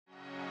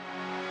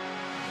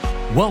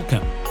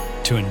Welcome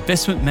to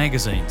Investment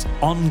Magazine's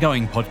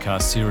ongoing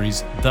podcast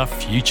series, The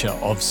Future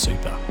of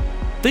Super.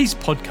 These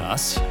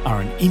podcasts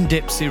are an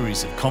in-depth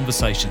series of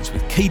conversations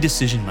with key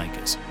decision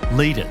makers,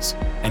 leaders,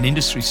 and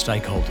industry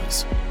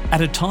stakeholders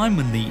at a time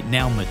when the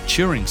now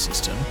maturing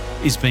system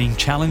is being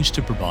challenged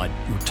to provide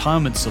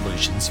retirement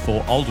solutions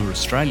for older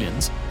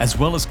Australians, as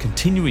well as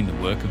continuing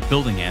the work of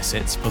building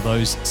assets for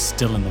those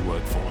still in the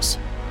workforce.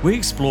 We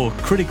explore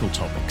critical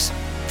topics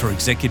for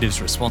executives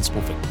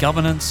responsible for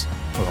governance,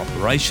 for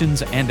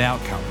operations and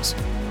outcomes,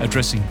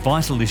 addressing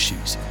vital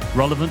issues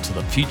relevant to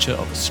the future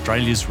of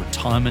Australia's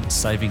retirement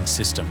savings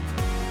system.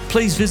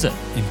 Please visit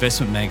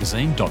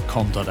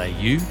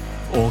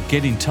investmentmagazine.com.au or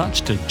get in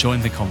touch to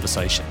join the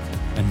conversation.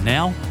 And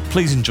now,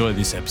 please enjoy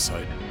this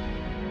episode.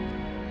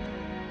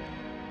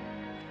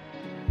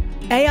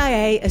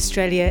 AIA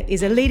Australia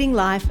is a leading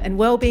life and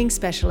wellbeing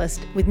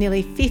specialist with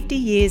nearly 50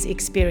 years'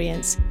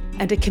 experience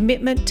and a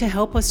commitment to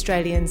help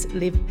Australians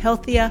live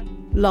healthier,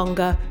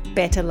 longer,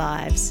 better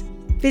lives.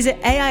 Visit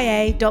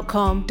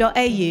aia.com.au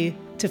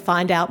to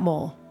find out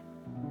more.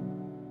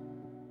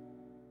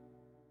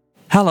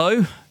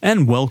 Hello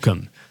and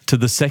welcome to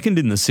the second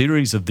in the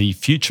series of the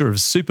Future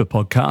of Super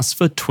podcasts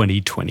for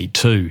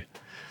 2022.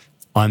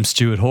 I'm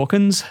Stuart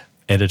Hawkins,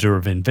 editor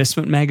of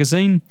Investment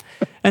Magazine,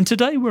 and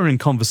today we're in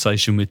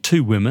conversation with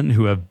two women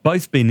who have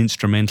both been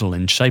instrumental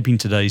in shaping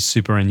today's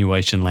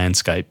superannuation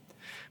landscape.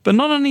 But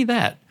not only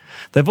that,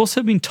 they've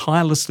also been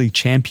tirelessly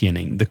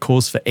championing the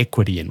cause for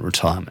equity in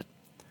retirement,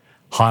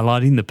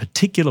 highlighting the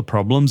particular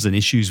problems and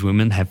issues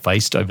women have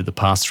faced over the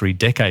past 3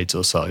 decades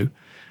or so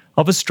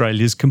of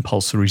Australia's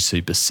compulsory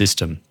super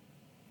system.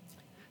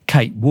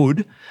 Cate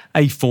Wood,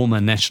 a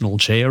former national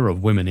chair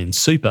of Women in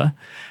Super,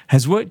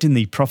 has worked in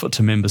the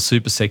profit-to-member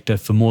super sector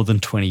for more than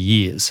 20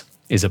 years,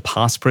 is a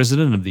past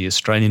president of the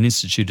Australian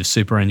Institute of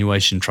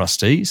Superannuation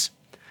Trustees,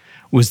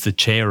 was the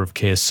chair of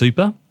Care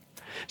Super.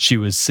 She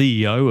was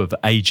CEO of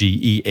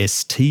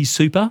AGEST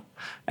Super,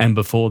 and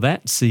before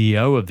that,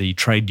 CEO of the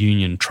Trade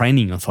Union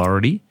Training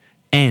Authority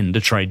and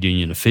a trade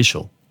union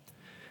official.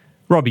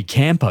 Robbie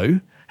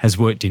Campo has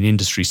worked in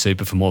industry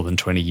super for more than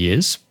 20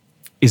 years,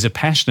 is a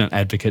passionate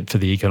advocate for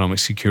the economic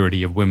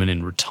security of women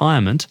in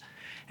retirement,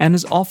 and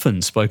has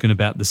often spoken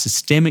about the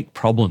systemic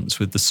problems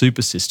with the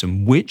super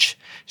system, which,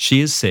 she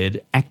has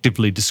said,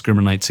 actively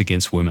discriminates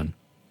against women.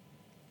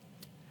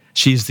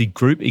 She is the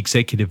Group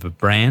Executive of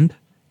Brand,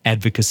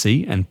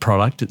 Advocacy and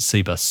Product at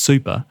Cbus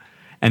Super,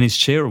 and is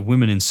chair of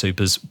Women in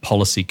Super's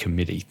Policy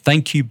Committee.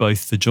 Thank you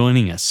both for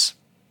joining us.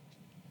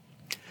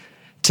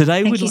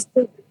 Today,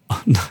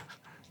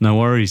 no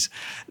worries.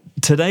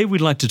 Today,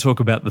 we'd like to talk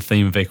about the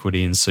theme of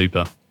equity in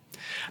super.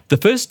 The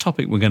first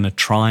topic we're going to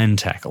try and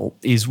tackle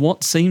is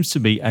what seems to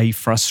be a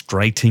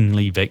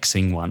frustratingly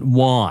vexing one.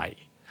 Why,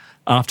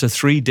 after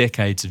 3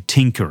 decades of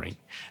tinkering,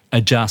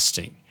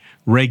 adjusting,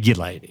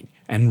 regulating,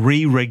 and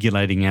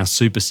re-regulating our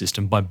super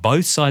system by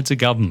both sides of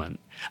government,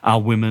 are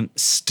women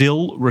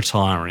still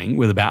retiring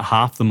with about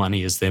half the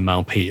money as their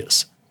male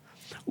peers?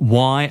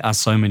 Why are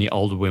so many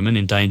older women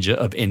in danger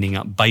of ending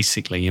up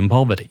basically in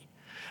poverty?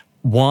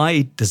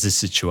 Why does this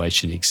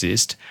situation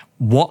exist?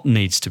 What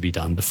needs to be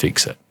done to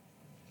fix it?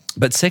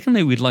 But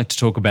secondly, we'd like to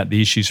talk about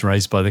the issues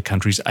raised by the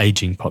country's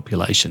ageing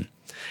population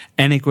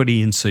and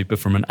equity in super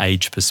from an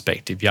age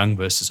perspective, young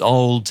versus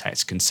old,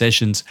 tax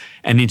concessions,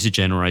 and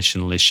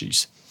intergenerational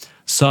issues.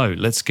 So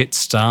let's get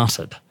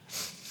started.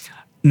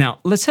 Now,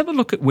 let's have a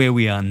look at where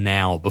we are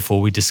now before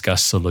we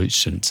discuss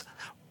solutions.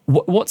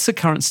 What's the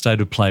current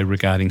state of play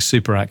regarding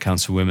super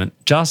outcomes for women?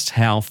 Just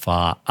how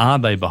far are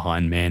they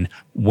behind men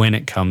when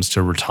it comes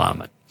to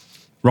retirement?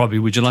 Robbie,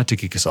 would you like to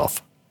kick us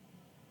off?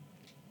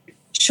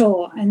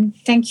 Sure, and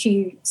thank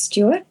you,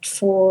 Stuart,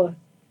 for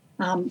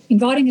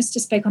inviting us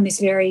to speak on this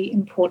very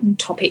important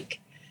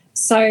topic.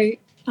 So,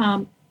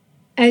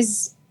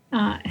 as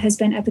has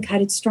been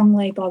advocated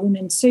strongly by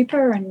Women in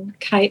Super, and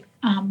Cate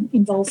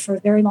involved for a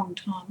very long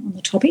time on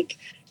the topic,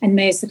 and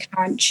me as the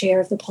current chair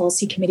of the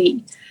Policy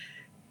Committee.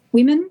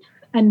 Women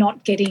are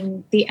not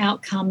getting the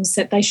outcomes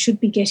that they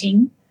should be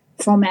getting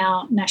from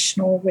our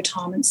national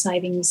retirement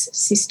savings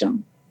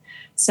system.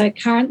 So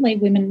currently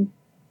women,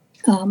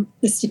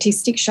 the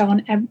statistics show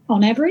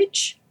on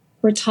average,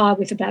 retire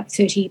with about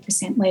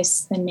 30%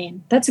 less than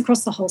men. That's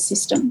across the whole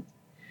system.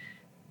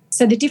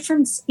 So the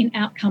difference in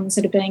outcomes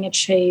that are being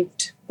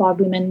achieved by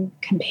women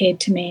compared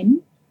to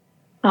men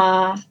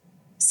are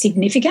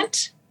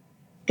significant.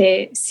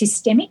 They're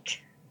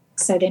systemic,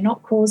 so they're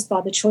not caused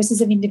by the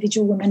choices of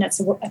individual women. It's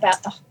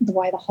about the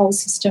way the whole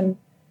system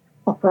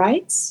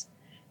operates.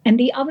 And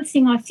the other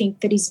thing I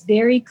think that is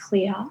very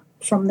clear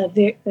from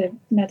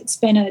it's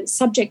been a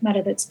subject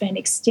matter that's been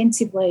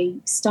extensively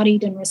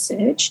studied and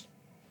researched,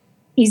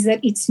 is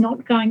that it's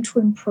not going to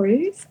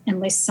improve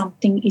unless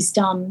something is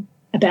done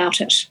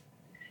about it.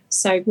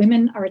 So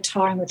women are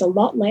retiring with a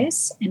lot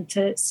less, and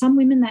for some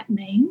women that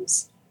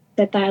means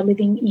that they are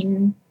living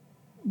in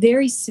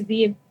very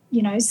severe,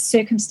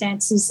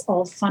 circumstances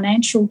of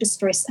financial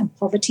distress and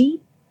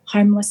poverty,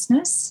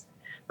 homelessness,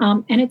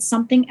 and it's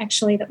something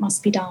actually that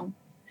must be done.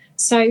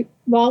 So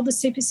while the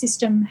super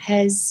system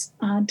has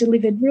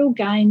delivered real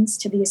gains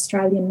to the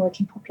Australian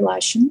working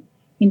population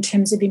in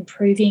terms of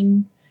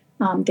improving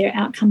their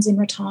outcomes in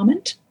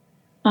retirement,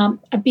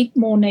 a bit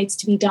more needs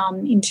to be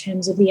done in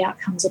terms of the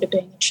outcomes that are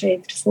being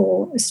achieved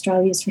for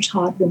Australia's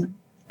retired women.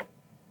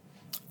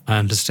 I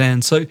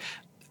understand. So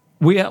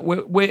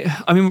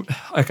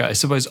I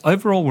suppose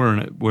overall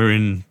we're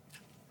in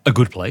a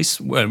good place.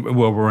 Well,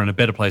 we're in a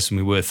better place than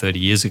we were 30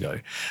 years ago,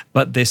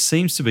 but there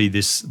seems to be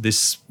this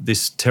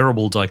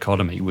terrible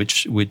dichotomy,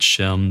 which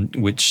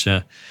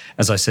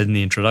as I said in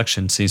the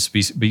introduction, seems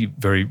to be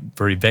very,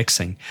 very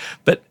vexing.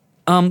 But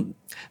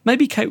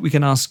maybe, Kate, we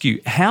can ask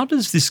you, how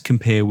does this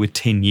compare with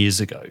 10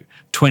 years ago,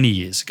 20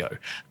 years ago?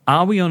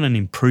 Are we on an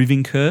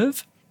improving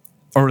curve,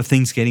 or are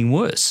things getting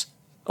worse,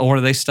 or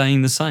are they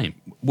staying the same?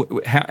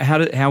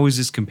 How is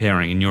this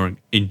comparing in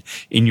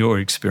your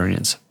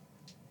experience?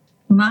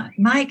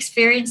 My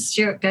experience,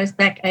 Stuart, goes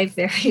back a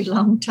very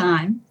long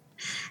time.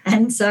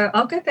 And so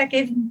I'll go back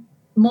even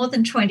more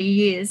than 20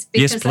 years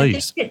because yes,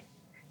 please. I think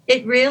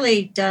it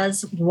really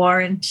does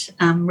warrant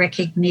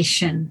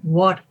recognition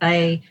what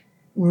a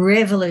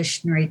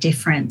revolutionary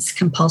difference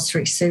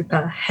compulsory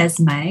super has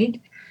made.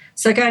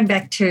 So going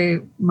back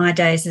to my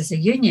days as a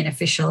union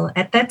official,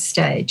 at that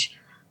stage,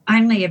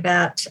 only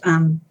about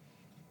 30%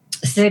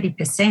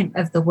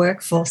 of the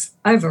workforce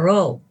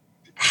overall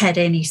had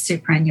any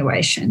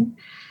superannuation.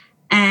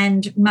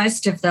 And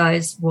most of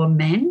those were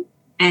men,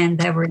 and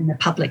they were in the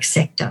public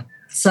sector.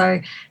 So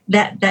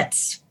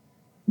that's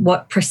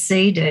what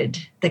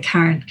preceded the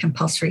current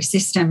compulsory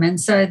system.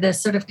 And so the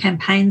sort of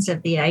campaigns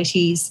of the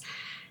 80s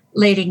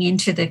leading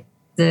into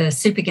the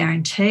super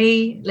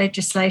guarantee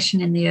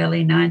legislation in the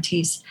early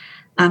 90s,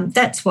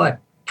 that's what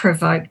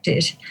provoked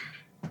it.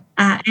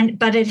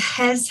 But it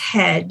has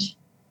had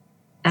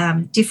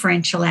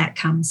differential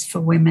outcomes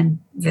for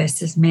women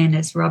versus men,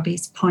 as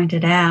Robbie's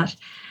pointed out.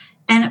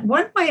 And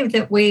one way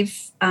that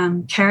we've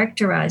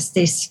characterised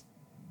this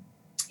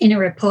in a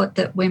report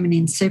that Women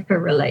in Super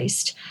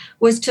released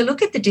was to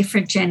look at the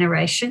different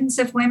generations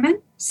of women.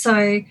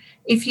 So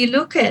if you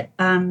look at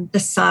the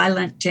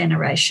silent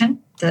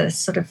generation, the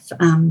sort of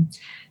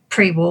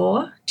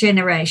pre-war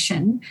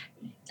generation,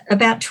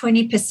 about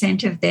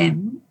 20% of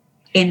them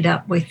end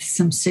up with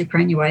some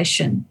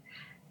superannuation.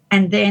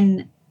 And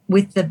then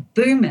with the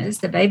boomers,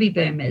 the baby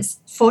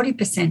boomers,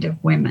 40%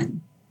 of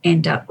women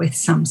end up with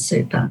some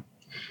super.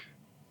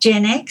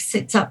 Gen X,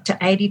 it's up to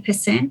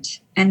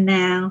 80%, and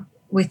now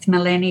with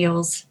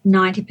millennials,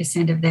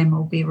 90% of them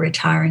will be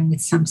retiring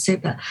with some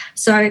super.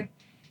 So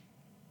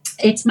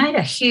it's made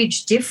a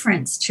huge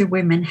difference to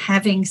women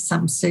having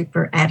some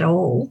super at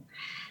all,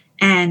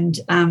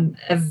 and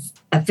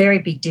a very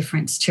big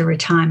difference to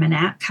retirement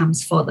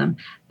outcomes for them,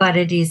 but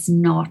it is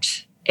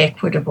not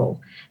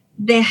equitable.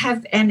 But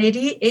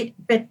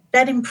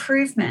that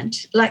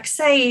improvement, like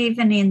say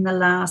even in the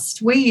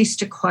last, we used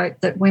to quote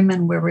that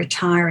women were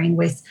retiring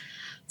with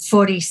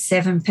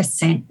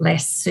 47%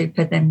 less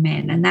super than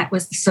men. And that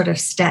was the sort of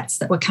stats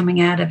that were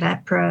coming out of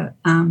APRA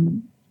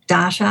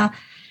data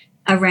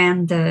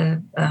around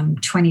the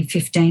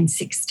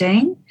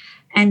 2015-16.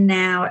 And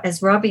now,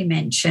 as Robbie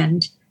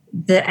mentioned,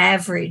 the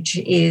average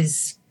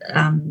is,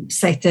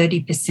 say,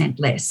 30%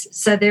 less.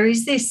 So there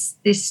is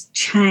this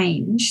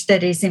change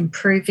that is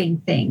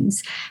improving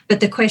things.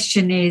 But the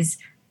question is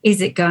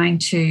it going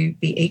to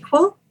be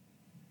equal?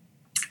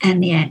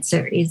 And the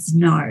answer is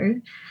no.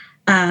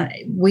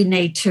 We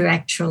need to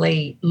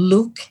actually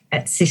look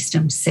at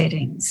system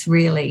settings,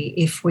 really,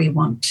 if we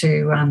want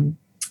to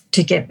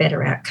get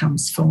better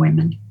outcomes for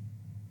women.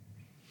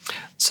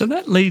 So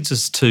that leads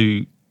us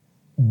to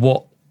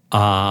what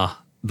are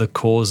the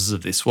causes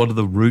of this? What are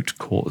the root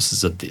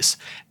causes of this?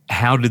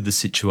 How did the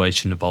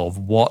situation evolve?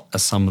 What are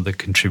some of the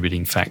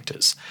contributing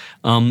factors?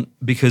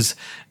 Because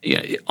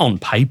on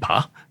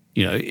paper,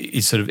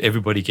 it's sort of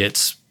everybody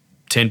gets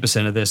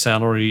 10% of their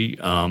salary.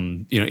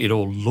 It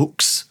all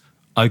looks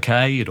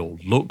okay, it all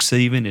looks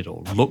even, it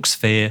all looks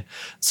fair.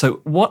 So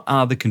what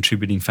are the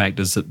contributing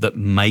factors that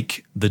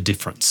make the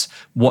difference?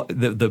 What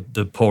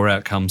the poor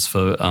outcomes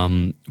for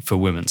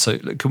women? So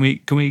can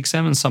we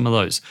examine some of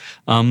those?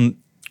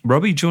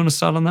 Robbie, do you want to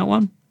start on that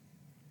one?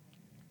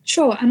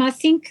 Sure, and I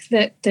think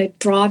that the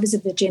drivers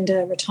of the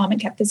gender retirement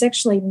gap, there's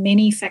actually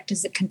many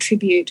factors that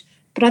contribute,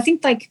 but I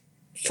think they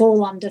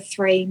fall under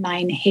three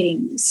main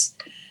headings.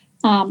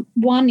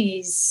 One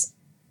is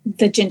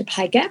the gender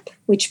pay gap,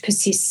 which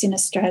persists in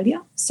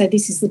Australia. So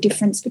this is the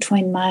difference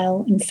between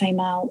male and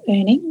female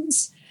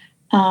earnings.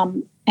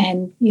 And,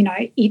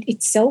 it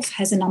itself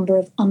has a number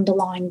of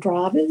underlying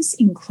drivers,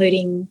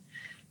 including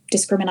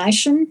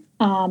discrimination,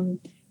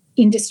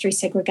 industry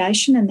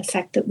segregation, and the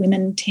fact that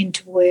women tend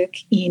to work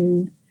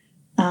in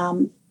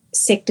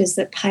sectors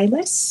that pay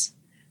less,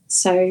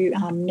 so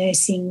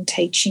nursing,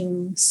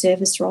 teaching,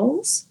 service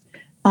roles,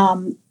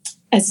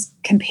 as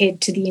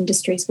compared to the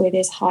industries where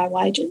there's high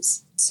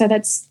wages. So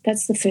that's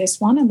the first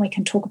one, and we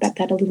can talk about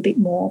that a little bit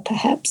more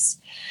perhaps.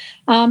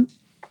 The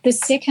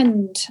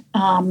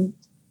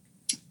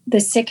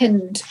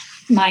second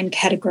main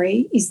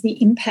category is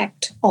the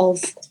impact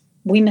of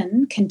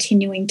women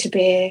continuing to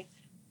bear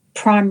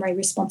primary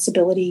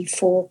responsibility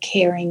for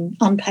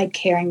unpaid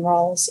caring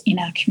roles in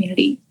our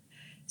community.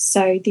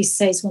 So this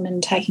sees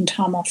women taking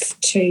time off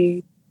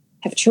to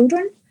have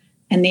children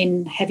and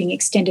then having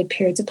extended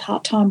periods of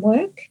part-time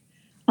work,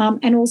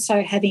 and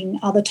also having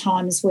other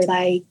times where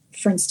they,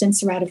 for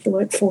instance, are out of the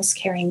workforce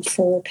caring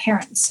for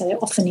parents. So they're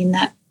often in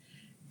that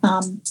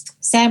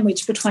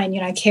sandwich between,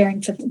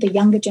 caring for the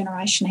younger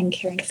generation and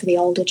caring for the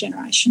older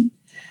generation.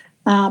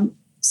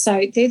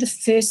 So they're the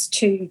first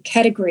two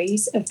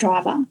categories of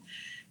driver.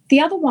 The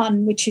other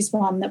one, which is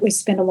one that we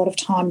spend a lot of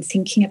time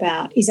thinking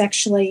about, is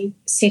actually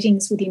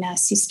settings within our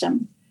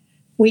system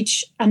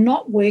which are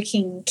not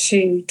working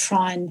to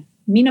try and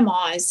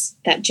minimise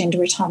that gender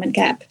retirement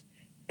gap.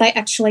 They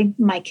actually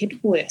make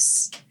it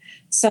worse.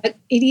 So it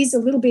is a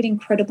little bit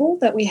incredible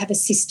that we have a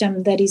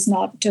system that is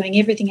not doing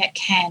everything it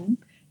can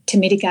to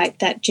mitigate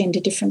that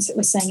gender difference that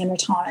we're seeing in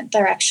retirement.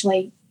 They're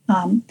actually,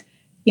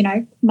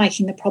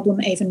 making the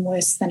problem even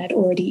worse than it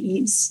already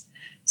is.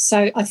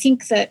 So I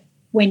think that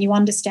when you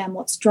understand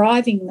what's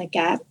driving the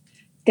gap,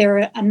 there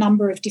are a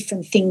number of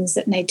different things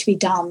that need to be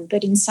done.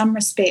 But in some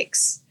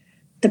respects,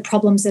 the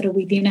problems that are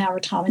within our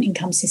retirement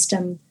income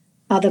system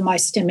are the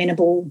most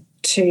amenable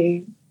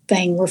to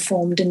being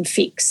reformed and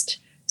fixed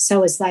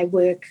so as they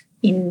work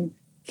in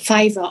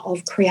favour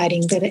of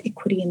creating better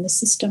equity in the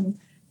system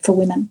for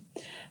women.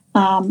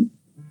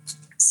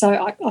 So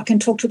I can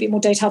talk to a bit more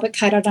detail, but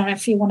Cate, I don't know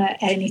if you want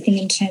to add anything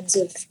in terms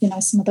of,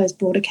 some of those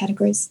broader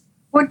categories.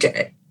 Well,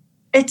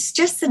 it's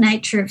just the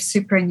nature of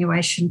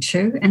superannuation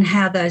too, and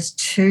how those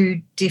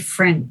two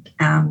different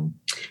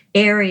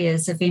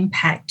areas of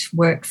impact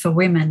work for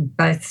women,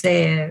 both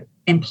their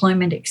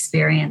employment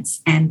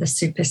experience and the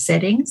super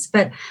settings.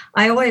 But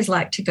I always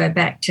like to go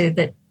back to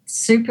that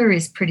super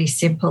is pretty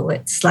simple.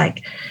 It's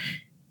like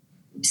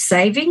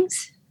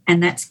savings,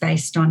 and that's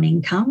based on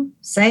income.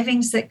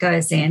 Savings that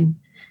goes in,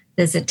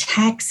 there's a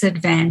tax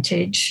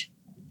advantage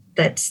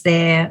that's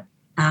there.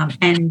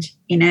 And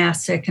in our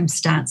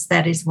circumstance,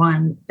 that is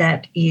one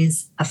that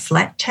is a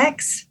flat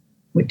tax,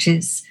 which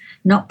is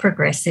not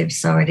progressive.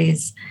 So it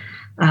is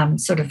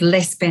sort of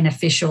less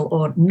beneficial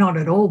or not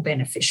at all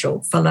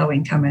beneficial for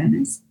low-income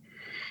earners.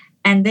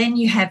 And then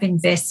you have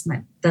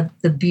investment,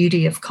 the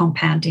beauty of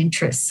compound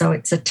interest. So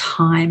it's a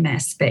time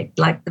aspect.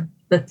 Like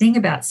the thing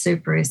about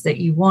super is that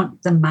you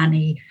want the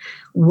money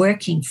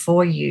working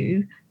for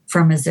you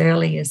from as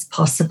early as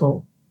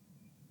possible.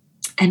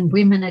 And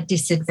women are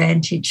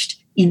disadvantaged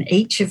in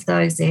each of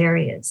those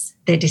areas.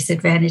 They're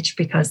disadvantaged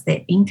because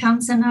their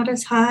incomes are not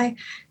as high.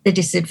 They're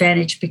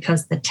disadvantaged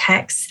because the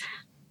tax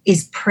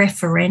is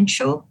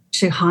preferential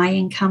to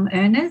high-income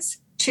earners,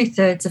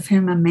 2/3 of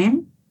whom are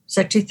men.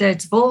 So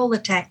 2/3 of all the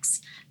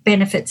tax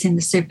benefits in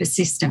the super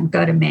system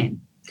go to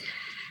men.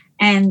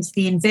 And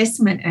the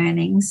investment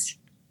earnings,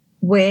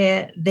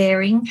 where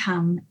their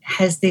income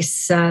has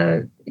this,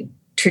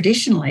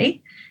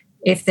 traditionally,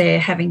 if they're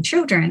having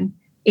children,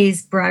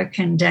 is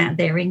broken down.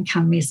 Their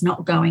income is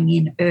not going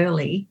in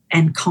early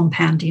and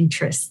compound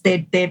interest.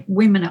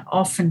 Women are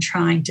often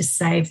trying to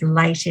save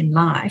late in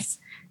life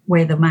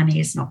where the money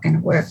is not going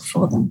to work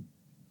for them.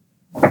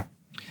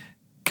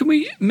 Can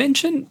we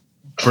mention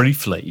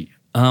briefly,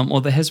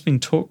 or there has been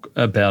talk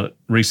about it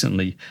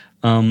recently,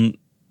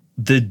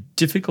 the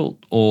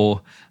difficult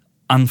or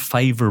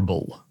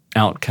unfavourable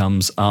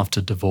outcomes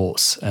after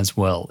divorce as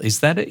well? Is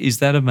that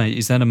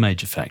a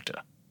major factor?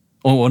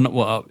 Or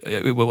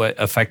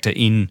a factor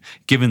in,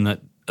 given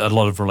that a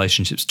lot of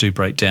relationships do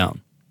break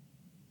down?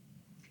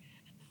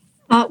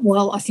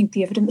 Well, I think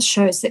the evidence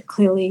shows that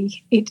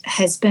clearly it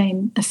has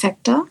been a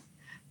factor.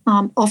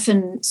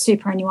 Often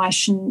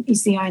superannuation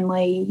is the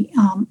only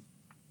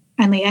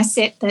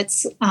asset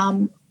that's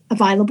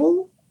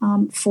available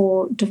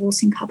for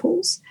divorcing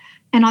couples.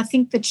 And I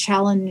think the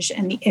challenge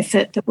and the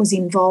effort that was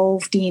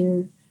involved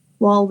in,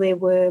 while there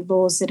were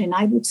laws that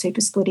enabled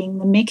super splitting,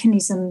 the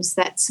mechanisms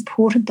that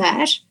supported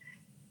that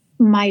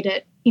made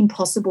it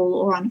impossible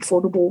or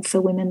unaffordable for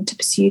women to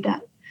pursue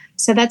that.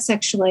 So that's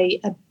actually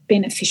a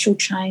beneficial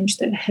change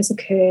that has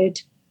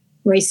occurred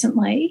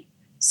recently.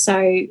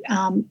 So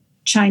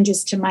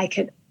changes to make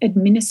it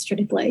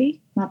administratively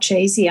much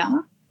easier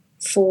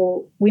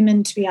for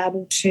women to be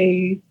able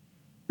to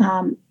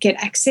get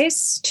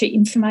access to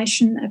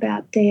information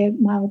about their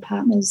male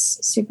partner's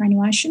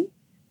superannuation,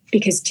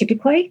 because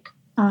typically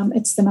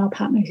it's the male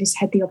partner who's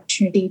had the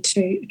opportunity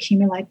to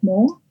accumulate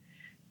more,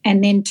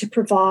 and then to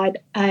provide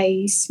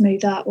a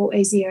smoother or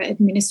easier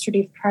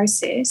administrative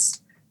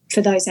process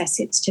for those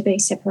assets to be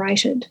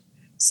separated.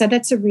 So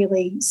that's a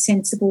really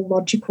sensible,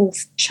 logical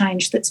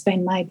change that's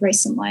been made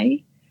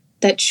recently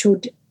that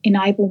should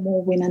enable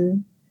more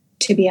women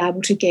to be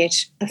able to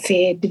get a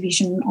fair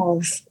division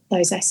of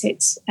those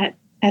assets at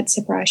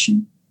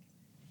separation.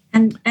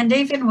 And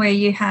even where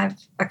you have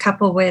a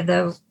couple where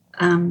the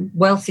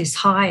wealth is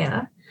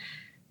higher,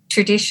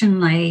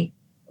 traditionally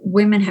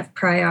women have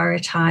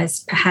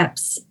prioritised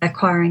perhaps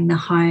acquiring the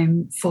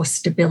home for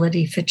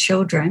stability for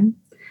children,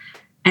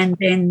 and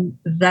then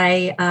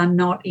they are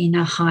not in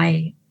a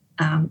high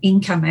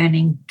income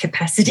earning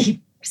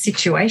capacity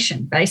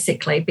situation,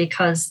 basically,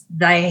 because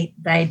they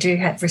do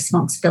have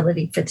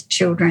responsibility for the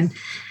children,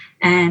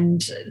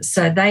 and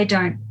so they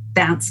don't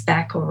bounce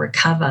back or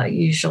recover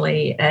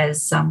usually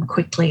as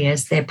quickly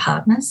as their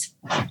partners.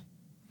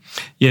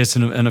 Yes,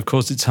 and of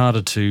course it's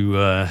harder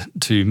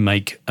to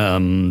make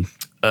money,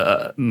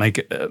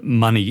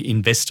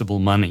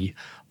 investable money,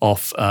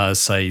 off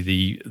say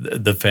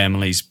the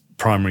family's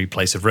primary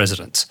place of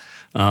residence,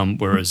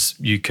 whereas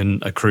you can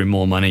accrue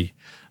more money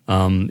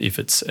if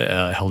it's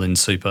held in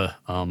super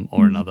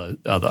or in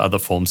other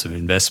forms of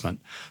investment.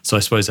 So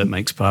I suppose that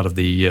makes part of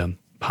the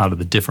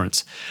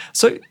difference.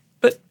 So,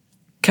 but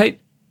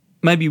Cate,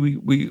 maybe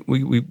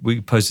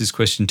we pose this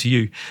question to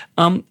you.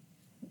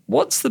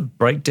 What's the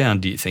breakdown,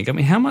 do you think? I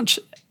mean, how much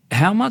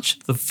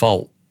of the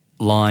fault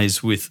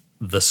lies with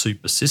the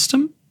super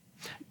system,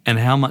 and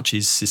how much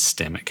is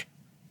systemic?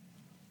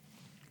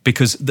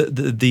 Because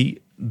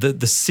the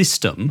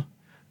system,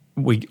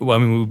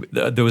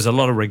 there was a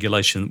lot of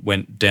regulation that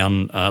went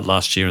down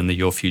last year in the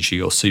Your Future,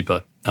 Your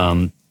Super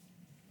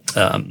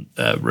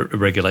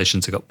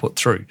regulations that got put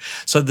through.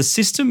 So the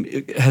system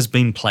has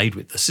been played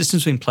with. The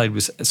system's been played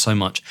with so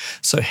much.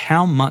 So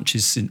how much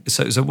is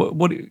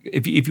what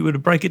if you were to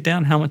break it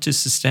down? How much is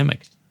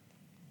systemic?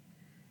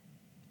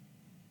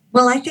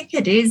 Well, I think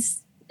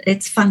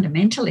it's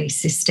fundamentally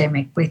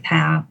systemic with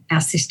how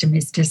our system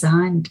is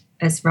designed,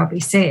 as Robbie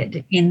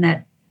said, in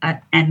that,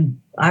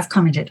 and I've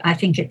commented, I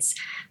think it's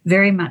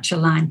very much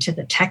aligned to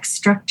the tax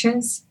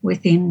structures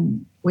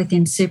within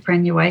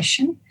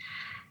superannuation,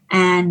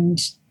 and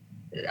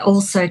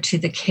also to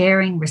the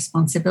caring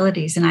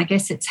responsibilities. And I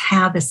guess it's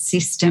how the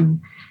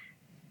system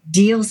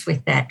deals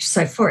with that.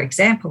 So, for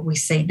example, we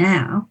see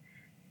now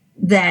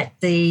that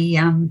the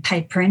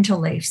paid parental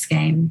leave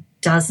scheme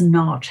does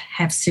not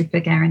have super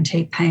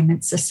guarantee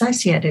payments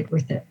associated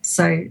with it.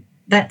 So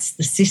that's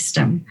the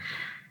system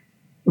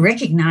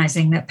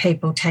recognising that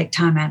people take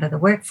time out of the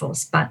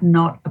workforce but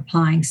not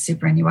applying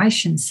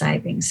superannuation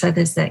savings. So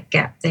there's that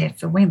gap there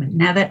for women.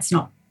 Now, that's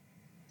not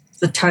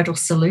the total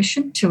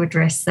solution to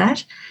address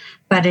that,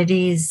 but it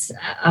is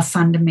a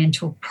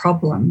fundamental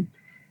problem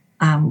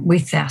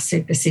with our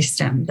super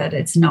system that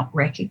it's not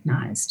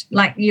recognised.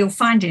 Like you'll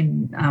find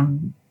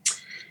in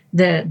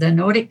the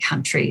Nordic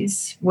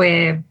countries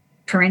where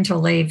parental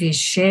leave is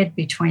shared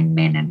between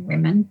men and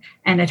women,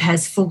 and it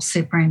has full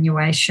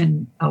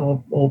superannuation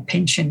or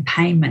pension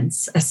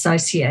payments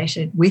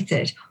associated with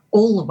it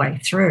all the way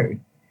through.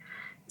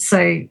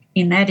 So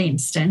in that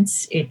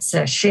instance, it's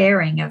a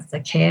sharing of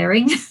the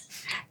caring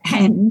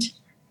and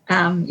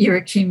you're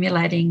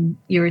accumulating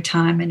your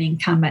retirement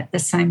income at the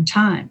same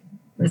time.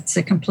 It's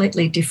a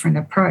completely different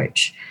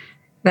approach.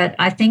 But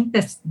I think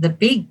the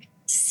big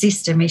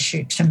system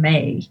issue to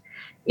me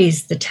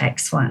is the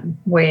tax one,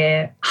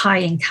 where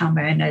high income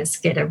earners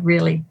get a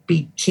really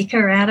big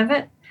kicker out of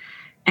it,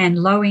 and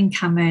low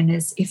income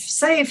earners,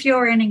 if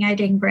you're earning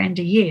 18 grand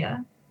a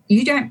year,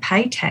 you don't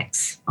pay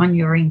tax on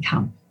your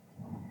income,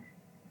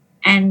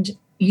 and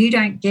you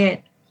don't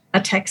get a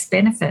tax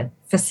benefit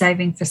for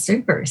saving for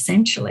super.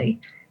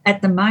 Essentially,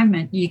 at the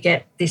moment, you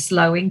get this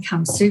low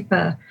income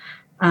super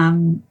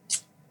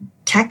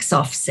tax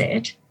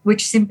offset,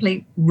 which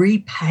simply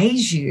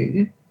repays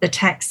you the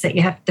tax that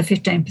you have, the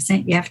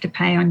 15% you have to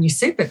pay on your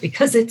super,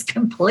 because it's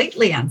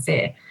completely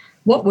unfair.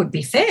 What would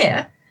be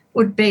fair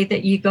would be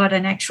that you got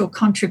an actual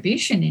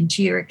contribution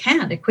into your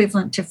account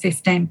equivalent to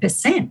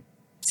 15%.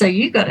 So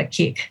you got a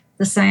kick,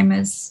 the same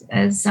as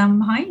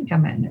high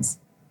income earners.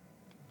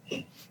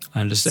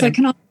 I understand. So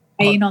can I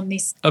weigh in on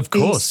this? Of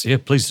course, yeah,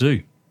 please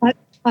do.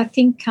 I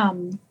think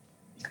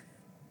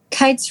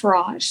Cate's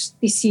right.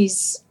 This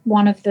is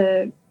one of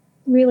the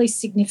really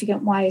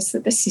significant ways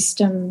that the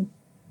system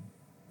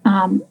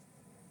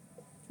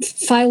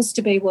fails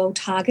to be well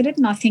targeted.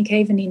 And I think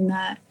even in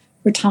the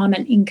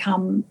retirement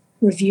income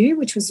review,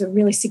 which was a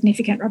really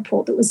significant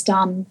report that was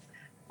done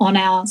on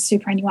our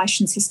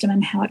superannuation system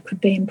and how it could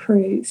be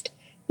improved,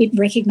 it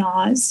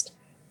recognised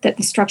that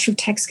the structure of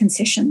tax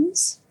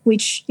concessions,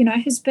 which,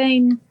 has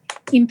been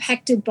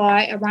impacted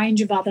by a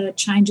range of other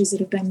changes that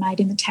have been made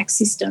in the tax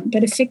system.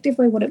 But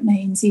effectively what it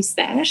means is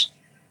that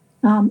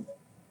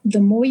the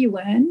more you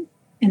earn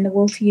and the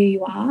wealthier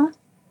you are,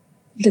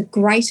 the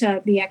greater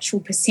the actual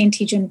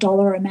percentage and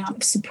dollar amount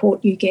of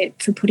support you get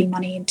for putting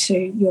money into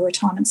your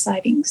retirement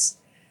savings.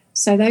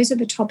 So those are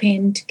the top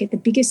end get the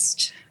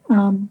biggest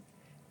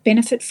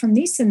benefit from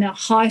this and the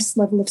highest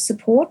level of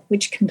support,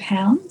 which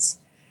compounds.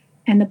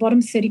 And the bottom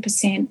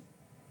 30%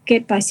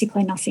 get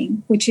basically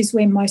nothing, which is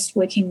where most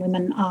working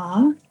women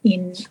are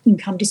in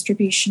income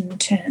distribution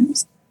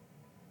terms.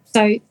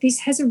 So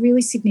this has a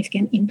really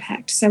significant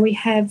impact. So we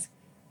have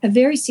a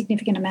very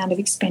significant amount of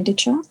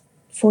expenditure,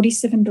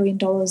 $47 billion,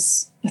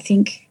 I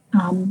think,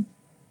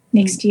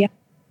 next year.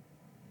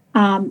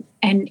 And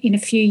in a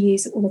few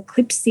years, it will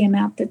eclipse the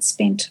amount that's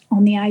spent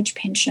on the age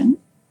pension.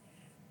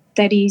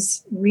 That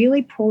is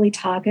really poorly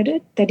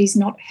targeted, that is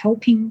not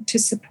helping to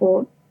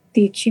support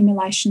the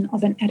accumulation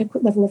of an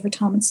adequate level of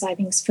retirement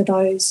savings for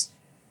those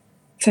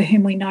for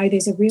whom we know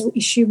there's a real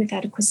issue with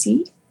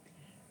adequacy.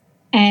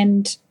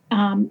 And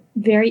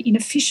very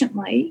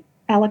inefficiently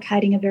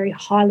allocating a very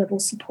high level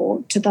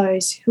support to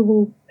those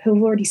who have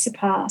already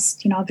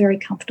surpassed, a very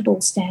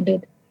comfortable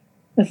standard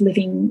of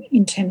living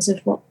in terms of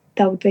what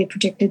they would be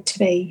projected to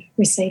be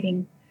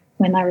receiving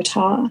when they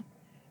retire.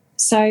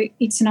 So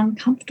it's an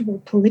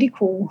uncomfortable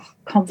political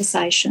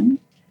conversation,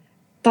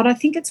 but I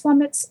think it's one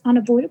that's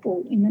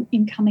unavoidable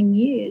in coming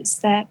years,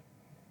 that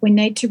we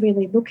need to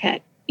really look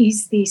at,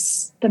 is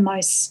this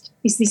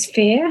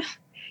fair,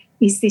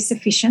 is this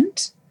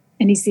efficient,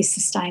 and is this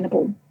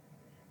sustainable?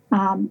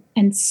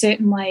 And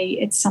certainly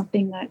it's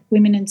something that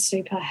Women in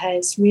Super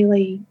has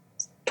really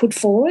put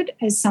forward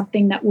as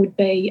something that would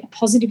be a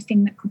positive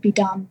thing that could be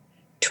done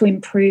to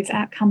improve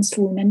outcomes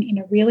for women in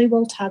a really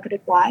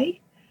well-targeted way.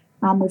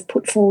 We've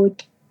put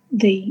forward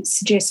the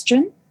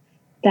suggestion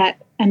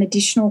that an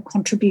additional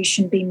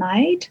contribution be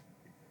made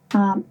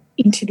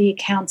into the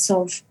accounts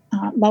of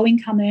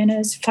low-income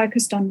earners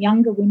focused on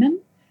younger women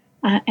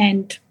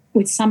and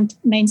with some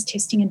means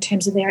testing in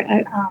terms of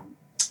their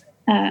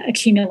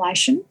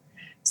accumulation,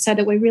 so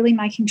that we're really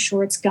making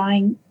sure it's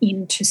going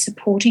into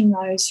supporting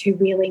those who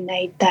really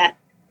need that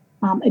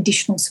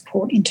additional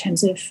support in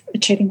terms of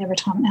achieving their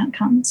retirement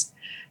outcomes.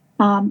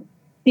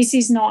 This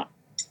is not,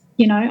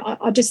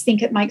 I just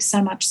think it makes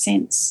so much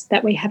sense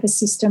that we have a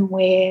system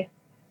where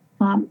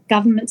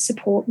government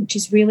support, which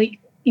is really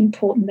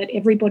important, that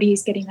everybody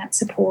is getting that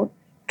support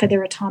for their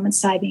retirement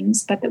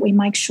savings, but that we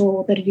make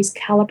sure that it is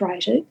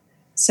calibrated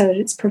so that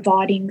it's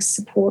providing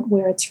support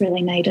where it's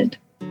really needed.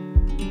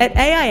 At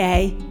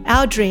AIA,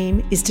 our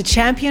dream is to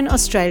champion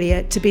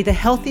Australia to be the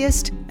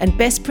healthiest and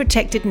best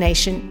protected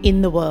nation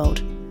in the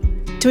world.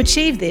 To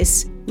achieve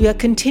this, we are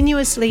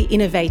continuously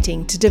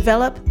innovating to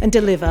develop and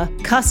deliver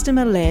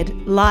customer-led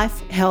life,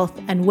 health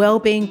and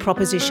well-being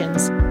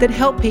propositions that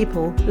help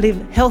people live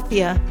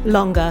healthier,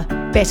 longer,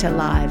 better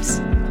lives.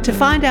 To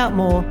find out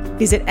more,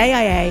 visit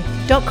aia.com.au.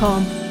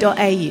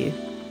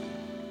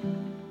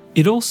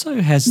 It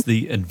also has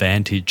the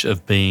advantage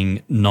of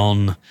being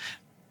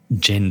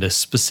non-gender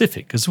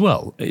specific as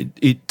well.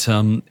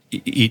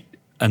 It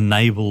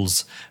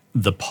enables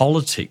the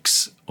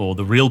politics, or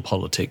the real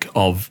politic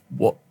of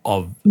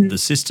the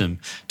system,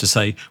 to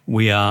say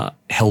we are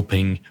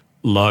helping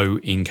low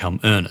income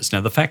earners.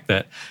 Now, the fact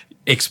that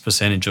X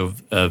percentage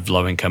of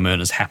low income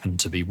earners happen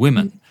to be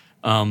women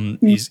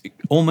is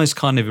almost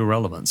kind of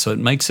irrelevant. So it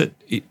makes it,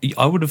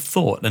 I would have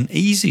thought, an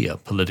easier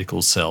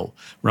political sell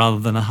rather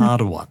than a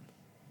harder one.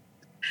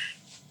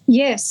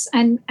 Yes,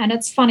 and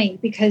it's funny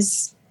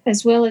because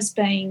as well as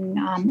being,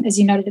 as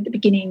you noted at the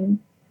beginning,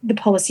 the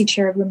policy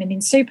chair of Women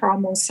in Super,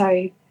 I'm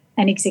also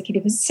an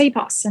executive at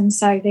Cbus, and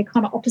so they're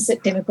kind of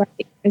opposite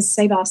demographic, because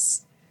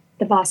Cbus,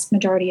 the vast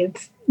majority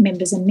of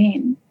members are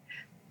men.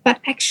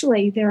 But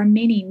actually there are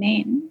many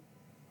men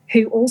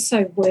who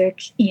also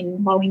work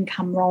in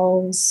low-income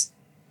roles,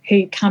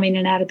 who come in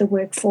and out of the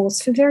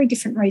workforce for very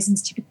different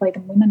reasons typically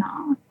than women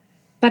are,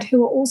 but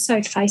who are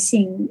also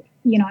facing,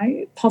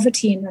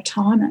 poverty in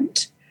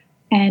retirement.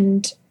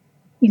 And,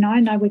 I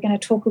know we're going to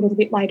talk a little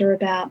bit later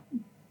about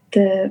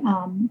the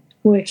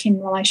work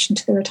in relation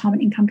to the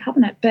Retirement Income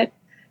Covenant, but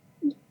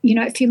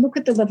if you look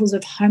at the levels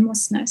of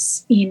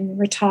homelessness in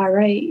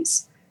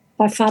retirees,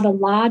 by far the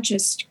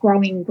largest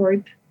growing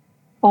group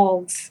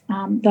of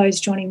those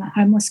joining the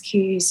homeless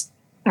queues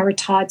are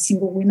retired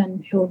single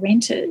women who are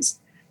renters.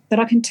 But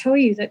I can tell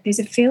you that there's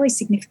a fairly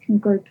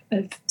significant group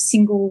of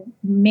single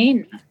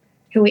men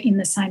who are in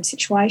the same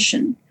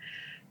situation.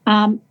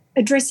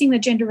 Addressing the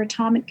gender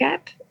retirement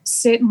gap,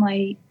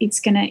 certainly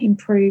it's going to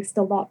improve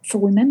the lot for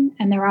women,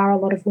 and there are a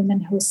lot of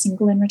women who are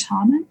single in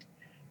retirement.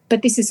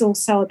 But this is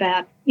also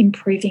about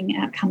improving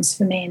outcomes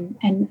for men,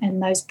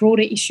 and those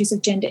broader issues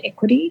of gender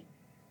equity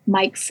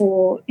make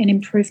for an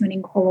improvement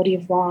in quality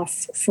of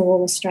life for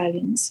all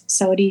Australians.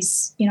 So it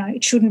is,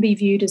 it shouldn't be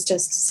viewed as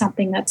just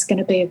something that's going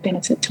to be of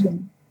benefit to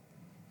women.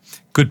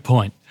 Good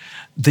point.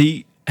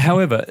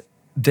 However,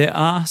 there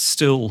are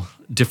still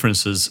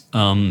differences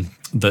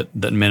that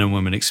men and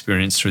women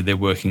experience through their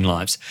working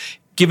lives.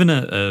 Given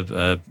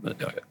a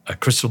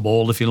crystal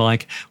ball, if you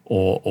like,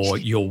 or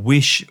your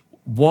wish,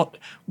 what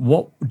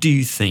do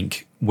you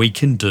think we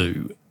can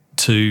do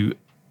to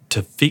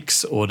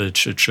fix or to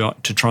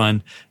try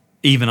and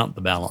even up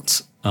the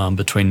balance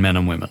between men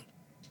and women?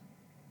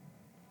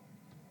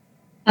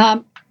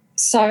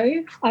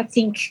 So I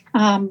think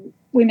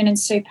Women in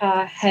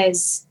Super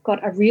has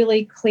got a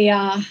really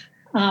clear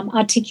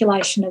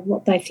articulation of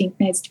what they think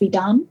needs to be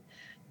done,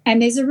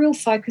 and there's a real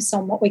focus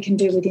on what we can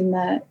do within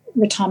the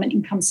retirement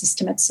income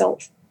system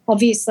itself.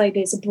 Obviously,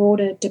 there's a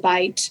broader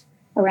debate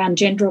around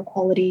gender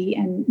equality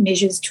and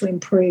measures to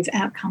improve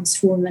outcomes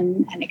for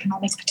women and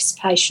economic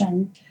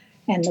participation,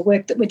 and the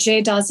work that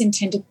WGEA does in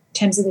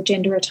terms of the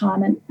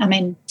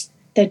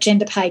the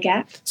gender pay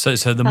gap. So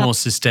the more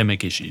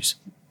systemic issues.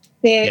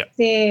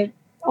 They're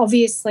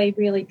obviously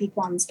really big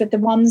ones, but the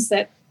ones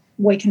that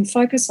we can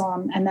focus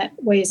on and that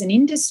we as an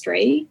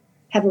industry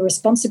have a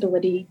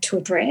responsibility to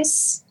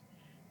address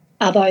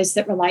are those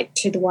that relate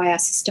to the way our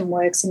system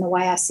works and the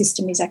way our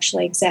system is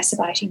actually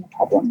exacerbating the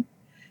problem.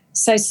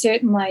 So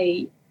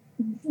certainly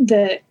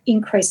the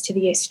increase to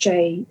the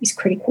SG is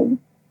critical.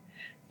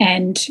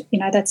 And,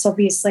 that's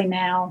obviously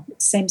now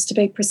seems to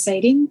be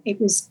proceeding. It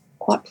was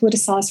quite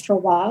politicised for a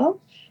while,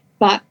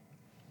 but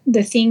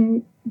the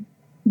thing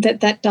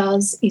that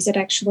does is it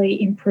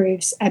actually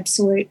improves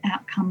absolute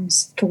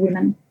outcomes for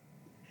women.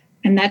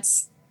 And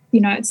that's,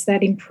 it's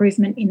that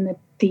improvement in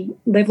the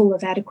level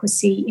of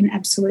adequacy in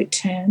absolute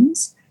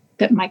terms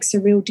that makes a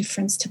real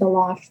difference to the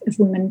life of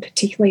women,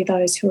 particularly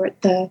those who are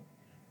at the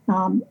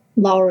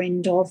lower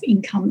end of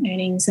income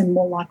earnings and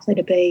more likely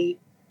to be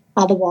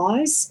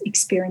otherwise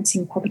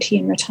experiencing poverty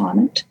in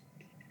retirement.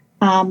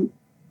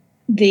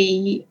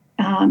 The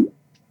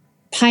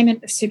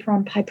payment of super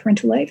unpaid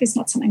parental leave is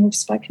not something we've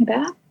spoken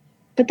about,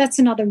 but that's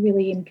another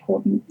really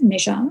important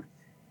measure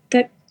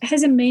that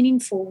has a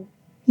meaningful,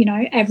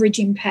 average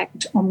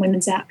impact on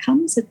women's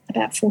outcomes at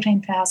about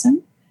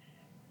 14,000.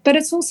 But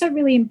it's also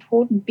really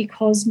important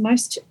because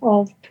most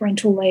of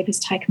parental leave is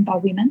taken by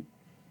women,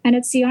 and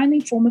it's the only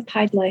form of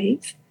paid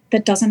leave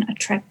that doesn't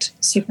attract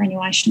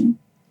superannuation.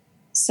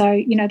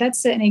 So,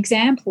 that's an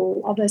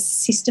example of a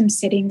system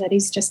setting that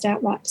is just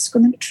outright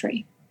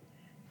discriminatory.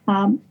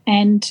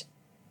 And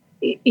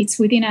it's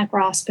within our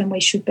grasp, and we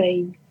should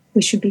be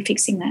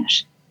fixing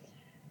that.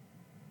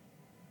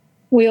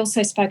 We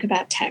also spoke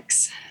about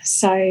tax.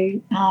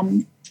 So,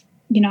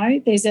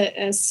 there's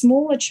a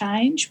smaller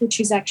change, which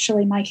is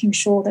actually making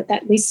sure that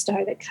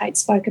listo that Cate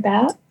spoke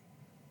about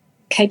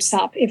keeps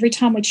up. Every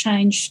time we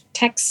change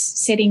tax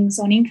settings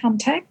on income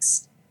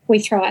tax, we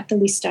throw out the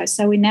listo.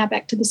 So we're now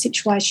back to the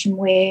situation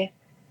where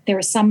there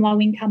are some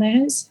low-income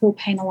earners who are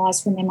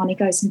penalised when their money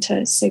goes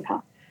into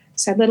super.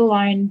 So let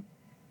alone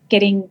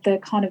getting the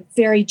kind of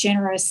very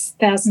generous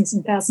thousands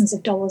and thousands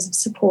of dollars of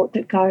support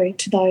that go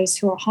to those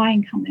who are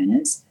high-income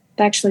earners,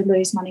 they actually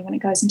lose money when it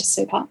goes into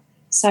super.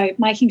 So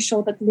making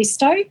sure that the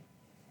listo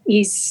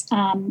is,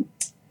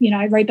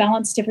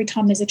 rebalanced every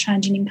time there's a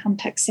change in income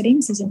tax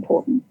settings is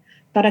important.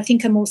 But I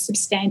think a more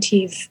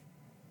substantive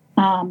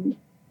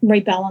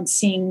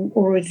rebalancing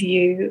or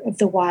review of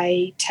the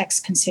way tax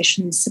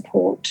concessions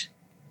support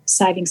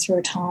savings through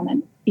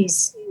retirement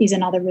is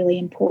another really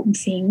important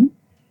thing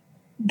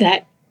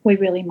that we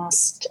really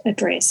must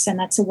address. And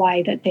that's a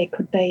way that there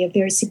could be a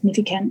very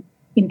significant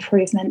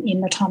improvement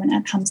in retirement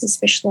outcomes,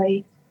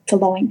 especially for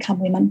low-income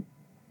women.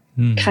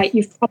 Cate,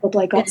 you've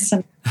probably got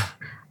some...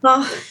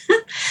 Well,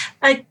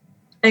 I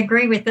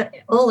agree with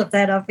all of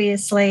that,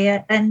 obviously.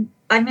 And,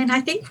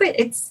 I think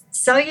it's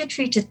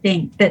salutary to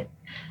think that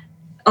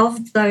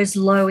of those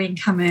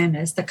low-income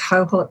earners, the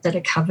cohort that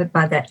are covered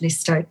by that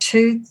listo,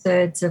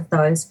 2/3 of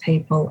those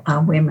people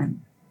are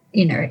women.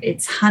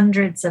 It's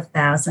hundreds of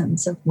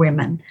thousands of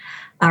women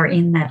are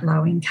in that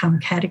low-income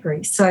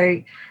category.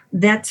 So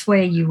that's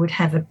where you would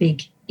have a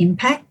big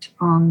impact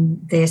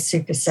on their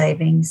super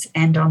savings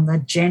and on the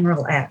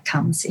general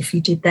outcomes if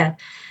you did that.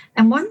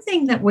 And one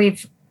thing that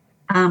we've,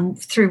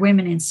 through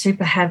Women in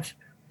Super, have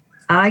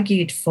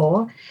argued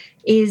for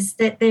is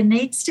that there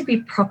needs to be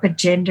proper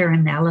gender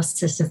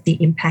analysis of the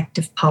impact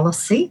of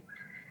policy,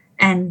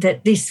 and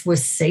that this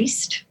was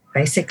ceased,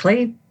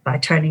 basically, by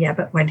Tony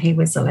Abbott when he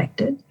was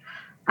elected.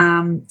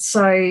 And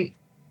there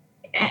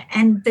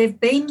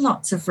have been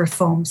lots of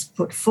reforms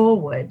put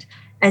forward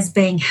as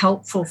being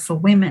helpful for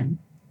women,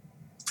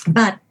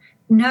 but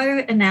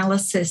no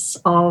analysis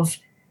of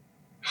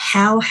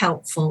how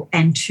helpful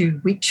and to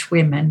which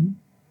women,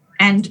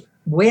 and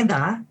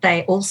whether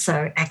they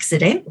also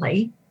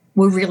accidentally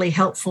were really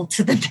helpful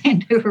to the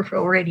men who are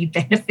already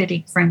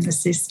benefiting from the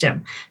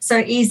system.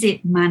 So is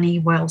it money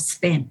well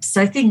spent?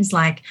 So things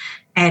like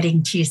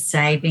adding to your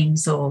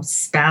savings or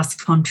spouse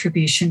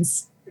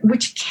contributions,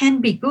 which can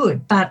be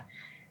good, but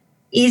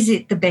is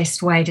it the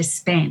best way to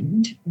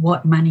spend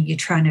what money you're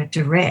trying to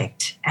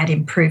direct at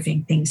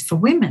improving things for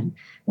women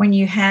when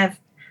you have,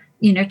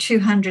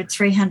 200,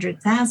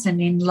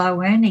 300,000 in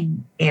low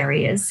earning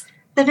areas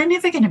that are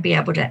never going to be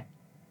able to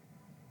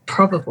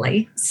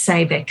probably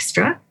save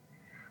extra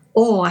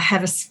or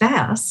have a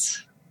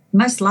spouse?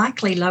 Most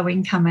likely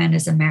low-income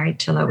earners are married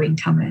to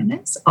low-income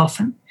earners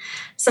often.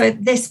 So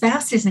their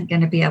spouse isn't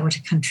going to be able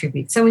to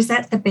contribute. So is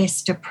that the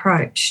best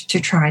approach to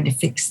trying to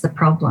fix the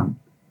problem?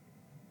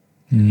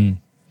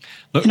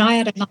 Look, Can I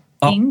add another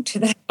thing to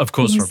that? Of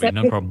course, Robbie,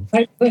 no problem.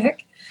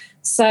 Work.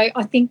 So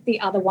I think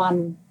the other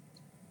one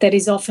that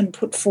is often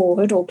put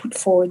forward on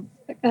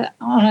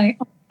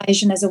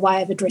occasion as a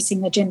way of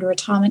addressing the gender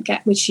retirement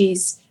gap, which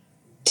is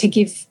to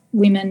give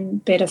women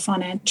better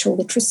financial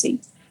literacy,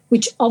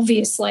 which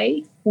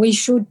obviously we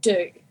should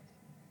do.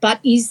 But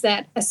is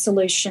that a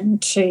solution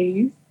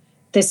to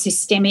the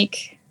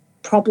systemic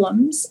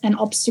problems and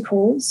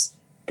obstacles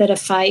that are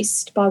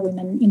faced by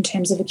women in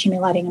terms of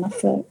accumulating enough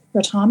for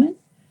retirement?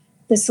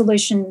 The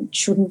solution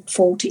shouldn't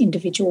fall to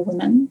individual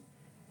women.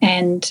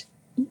 And,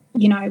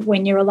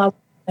 when you're a low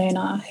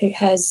earner who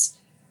has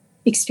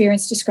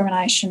experienced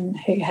discrimination,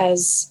 who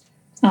has,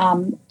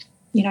 come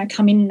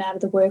in and out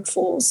of the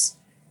workforce,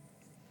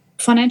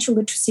 financial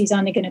literacy is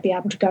only going to be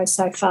able to go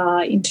so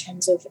far in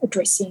terms of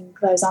addressing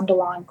those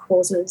underlying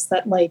causes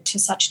that lead to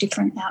such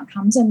different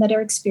outcomes and that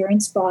are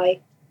experienced by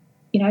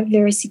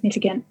very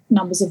significant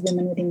numbers of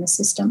women within the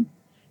system.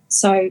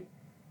 So,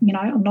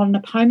 I'm not an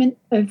opponent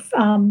of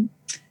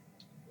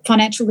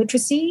financial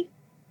literacy,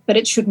 but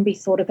it shouldn't be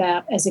thought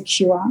about as a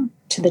cure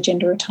to the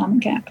gender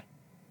retirement gap.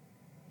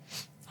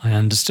 I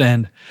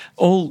understand.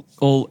 All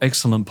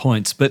excellent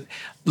points, but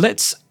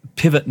let's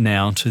pivot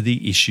now to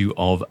the issue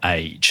of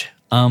age.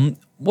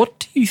 What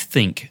do you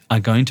think are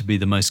going to be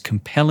the most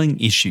compelling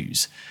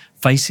issues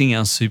facing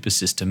our super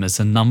system as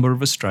the number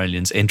of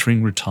Australians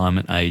entering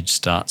retirement age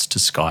starts to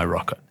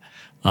skyrocket?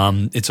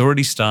 It's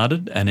already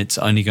started, and it's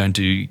only going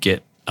to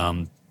get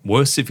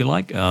worse, if you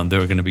like.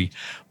 There are going to be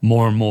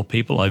more and more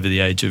people over the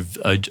age of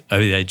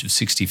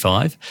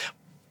 65.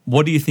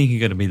 What do you think are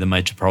going to be the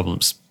major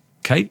problems?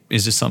 Kate,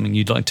 is this something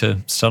you'd like to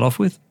start off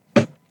with?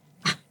 Well,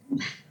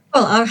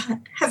 I'll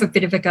have a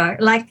bit of a go.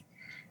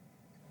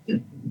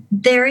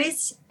 There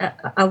is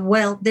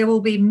there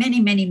will be many,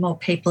 many more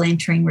people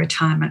entering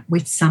retirement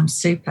with some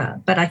super,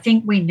 but I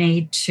think we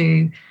need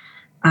to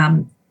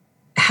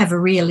have a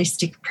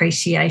realistic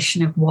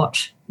appreciation of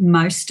what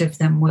most of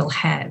them will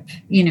have.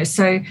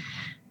 So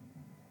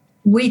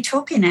we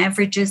talk in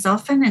averages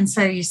often, and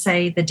so you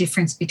say the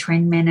difference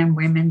between men and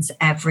women's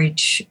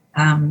average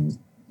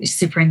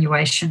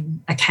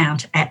superannuation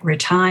account at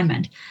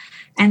retirement,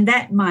 and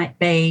that might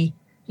be,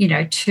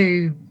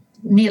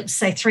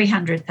 say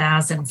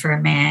 300,000 for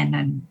a man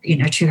and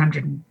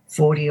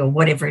 240 or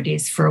whatever it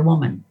is for a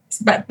woman,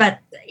 but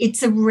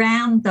it's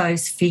around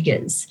those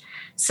figures.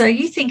 So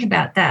you think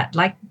about that,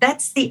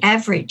 that's the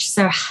average.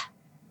 So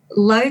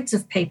loads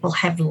of people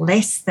have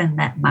less than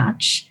that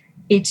much.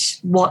 It's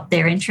what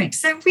they're entering.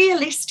 So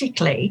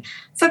realistically,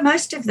 for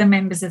most of the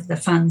members of the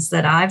funds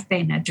that I've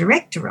been a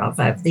director of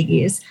over the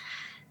years,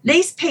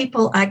 these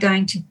people are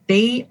going to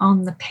be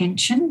on the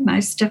pension,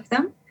 most of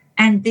them,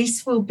 and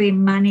this will be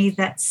money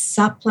that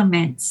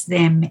supplements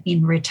them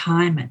in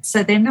retirement.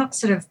 So they're not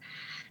sort of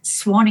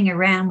swanning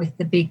around with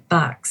the big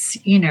bucks.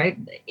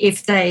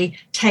 If they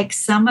take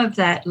some of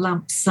that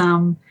lump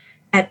sum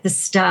at the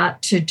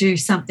start to do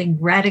something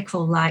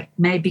radical, like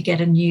maybe get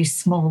a new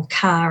small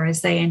car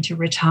as they enter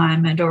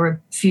retirement, or a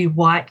few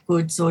white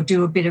goods, or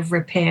do a bit of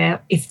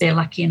repair if they're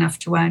lucky enough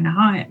to own a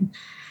home,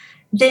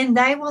 then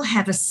they will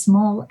have a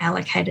small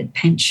allocated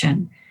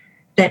pension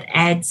that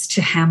adds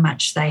to how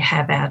much they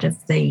have out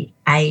of the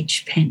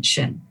age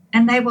pension.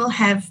 And they will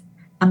have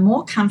a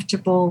more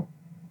comfortable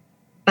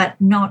but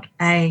not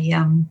a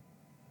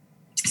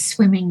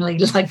swimmingly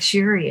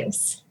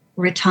luxurious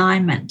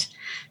retirement.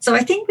 So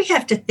I think we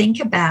have to think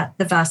about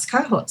the vast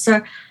cohort.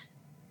 So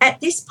at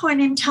this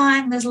point in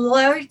time, there's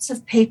loads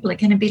of people are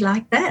going to be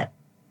like that.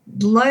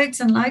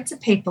 Loads and loads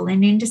of people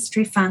in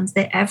industry funds,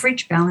 their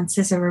average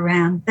balances are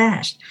around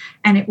that.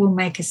 And it will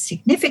make a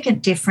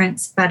significant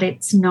difference, but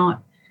it's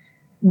not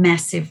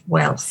massive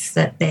wealth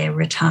that they're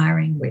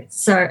retiring with.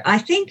 So I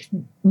think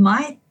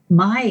my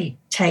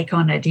take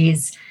on it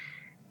is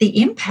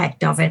the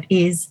impact of it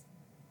is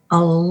a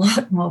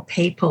lot more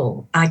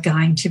people are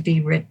going to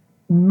be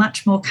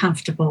much more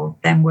comfortable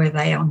than were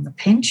they on the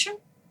pension.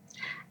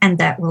 And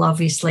that will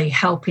obviously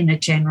help in a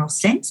general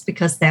sense,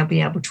 because they'll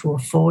be able to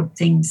afford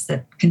things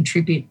that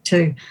contribute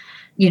to,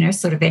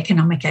 sort of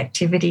economic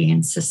activity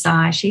in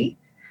society.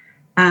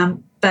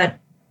 But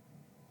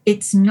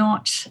it's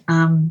not,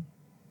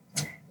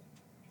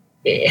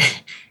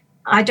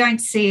 I don't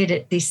see it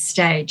at this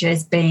stage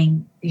as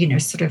being,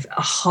 sort of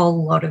a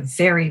whole lot of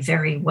very,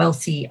 very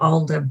wealthy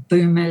older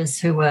boomers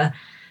who are,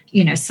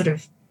 sort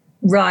of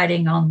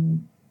riding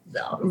on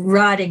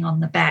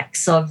the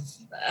backs of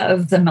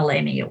the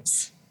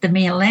millennials. The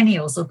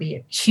millennials will be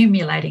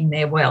accumulating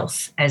their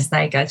wealth as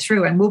they go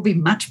through, and will be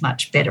much,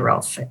 much better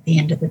off at the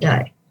end of the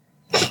day.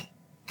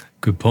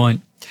 Good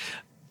point.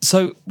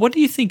 So what do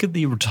you think of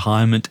the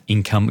retirement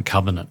income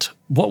covenant?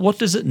 What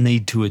does it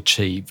need to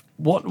achieve?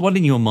 What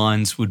in your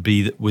minds would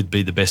be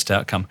the best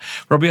outcome?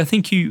 Robbie, I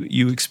think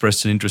you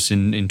expressed an interest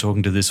in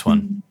talking to this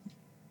one.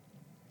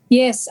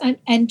 Yes,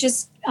 and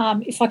just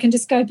if I can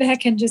just go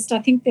back and I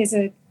think there's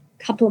a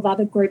couple of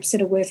other groups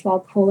that are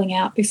worthwhile calling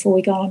out before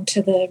we go on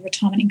to the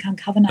retirement income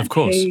covenant, of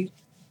course, who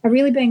are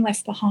really being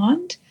left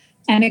behind.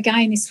 And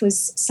again, this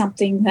was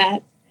something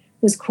that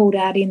was called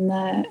out in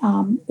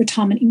the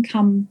retirement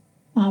income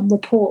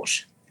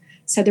report.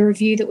 So the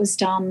review that was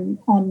done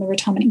on the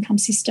retirement income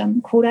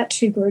system called out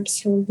two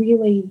groups who are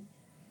really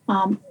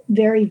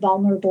very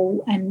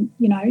vulnerable, and,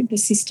 the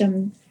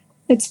system,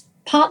 it's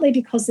partly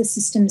because the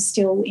system is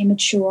still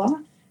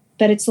immature,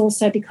 but it's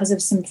also because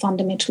of some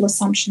fundamental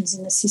assumptions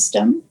in the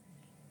system,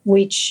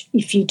 which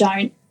if you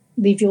don't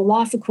live your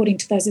life according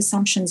to those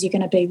assumptions, you're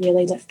going to be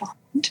really left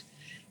behind.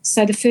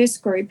 So the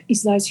first group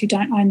is those who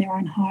don't own their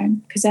own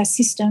home, because our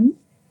system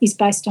is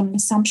based on an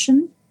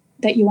assumption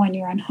that you own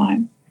your own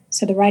home.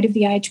 So the rate of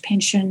the age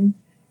pension,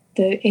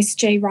 the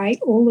SG rate,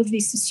 all of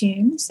this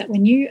assumes that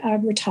when you are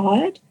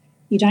retired,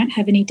 you don't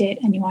have any debt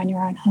and you own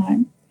your own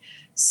home.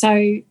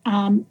 So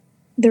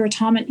the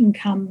retirement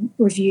income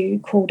review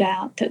called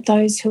out that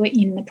those who are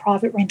in the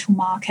private rental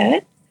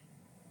market,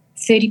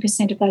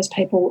 30% of those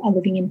people are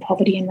living in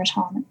poverty in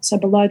retirement, so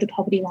below the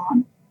poverty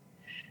line.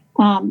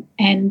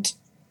 And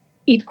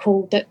it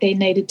called that there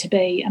needed to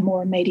be a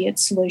more immediate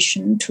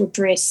solution to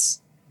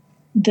address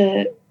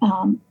the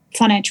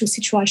financial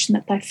situation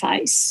that they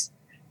face.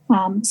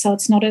 So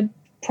it's not a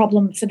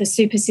problem for the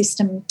super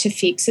system to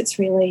fix, it's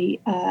really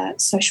a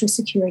social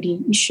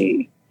security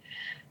issue.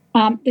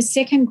 The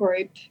second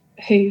group,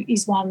 who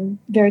is one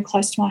very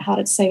close to my heart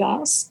at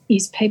Cbus,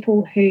 is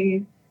people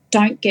who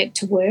don't get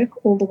to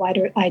work all the way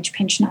to age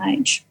pension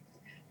age.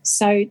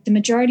 So the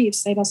majority of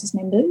Cbus's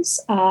members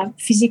are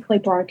physically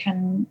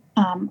broken,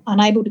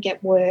 unable to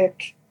get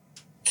work,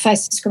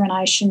 face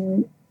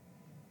discrimination.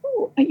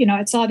 You know,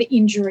 it's either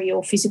injury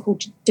or physical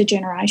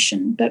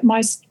degeneration, but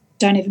most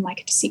don't even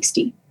make it to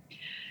 60.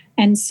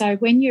 And so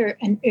when you're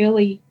an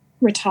early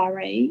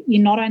retiree, you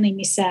not only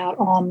miss out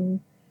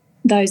on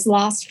those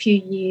last few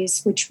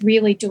years, which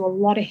really do a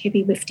lot of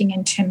heavy lifting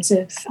in terms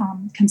of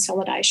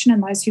consolidation,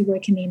 and those who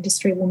work in the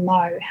industry will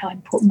know how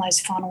important those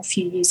final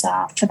few years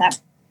are for that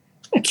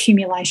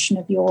accumulation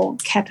of your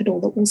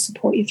capital that will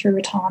support you through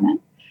retirement.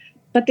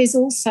 But there's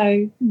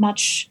also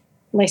much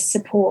less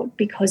support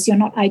because you're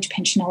not age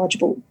pension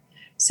eligible.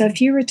 So if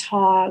you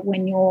retire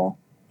when you're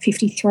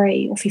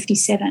 53 or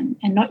 57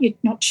 and you're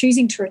not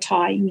choosing to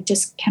retire, you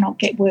just cannot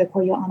get work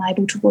or you're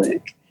unable to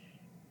work,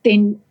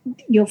 then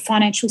your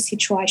financial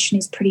situation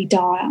is pretty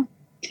dire.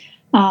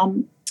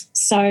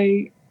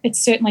 So it's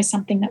certainly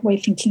something that we're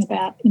thinking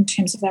about in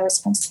terms of our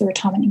response to the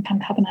retirement income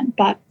covenant.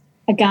 But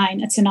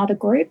again, it's another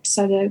group.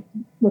 So the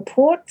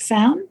report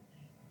found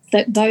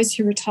that those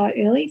who retire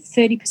early,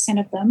 30%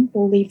 of them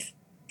will live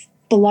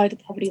below the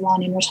poverty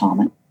line in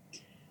retirement.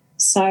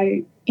 So,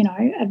 you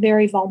know, a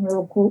very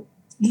vulnerable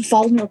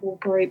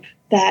group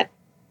that,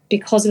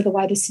 because of the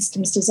way the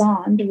system's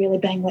designed, are really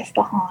being left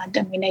behind,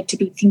 and we need to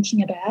be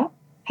thinking about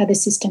how the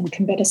system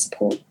can better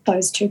support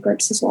those two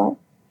groups as well.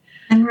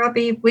 And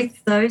Robbie,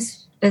 with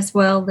those as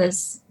well,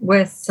 there's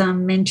worth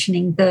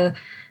mentioning the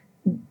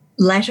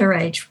latter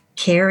age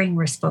caring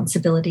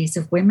responsibilities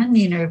of women,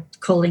 you know,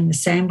 calling the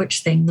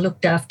sandwich thing,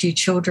 looked after your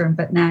children,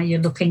 but now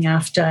you're looking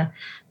after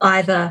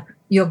either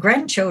your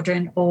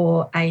grandchildren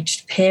or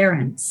aged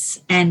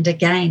parents. And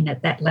again,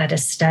 at that latter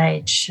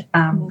stage,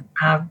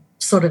 are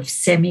sort of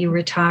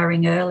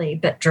semi-retiring early,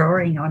 but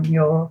drawing on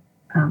your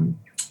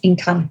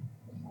income.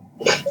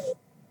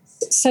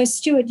 So,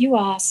 Stuart, you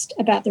asked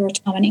about the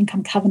retirement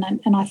income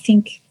covenant, and I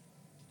think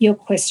your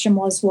question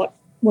was what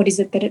is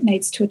it that it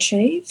needs to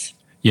achieve?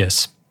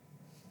 Yes.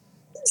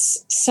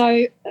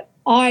 So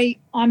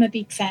I'm a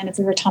big fan of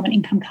the retirement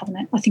income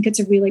covenant. I think it's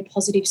a really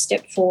positive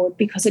step forward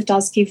because it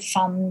does give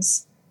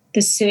funds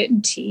the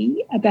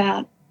certainty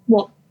about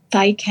what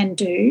they can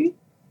do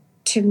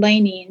to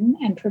lean in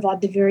and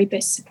provide the very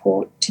best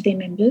support to their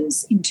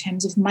members in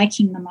terms of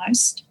making the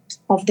most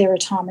of their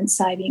retirement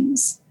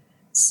savings.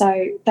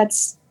 So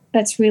that's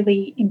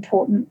really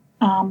important,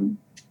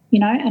 you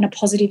know, and a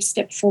positive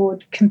step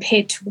forward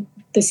compared to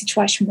the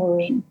situation we're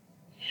in.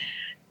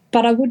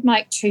 But I would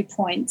make 2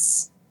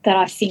 points that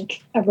I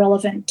think are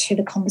relevant to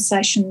the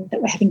conversation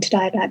that we're having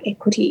today about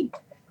equity,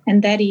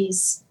 and that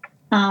is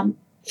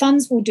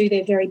funds will do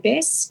their very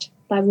best.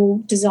 They will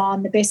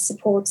design the best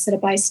supports that are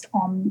based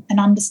on an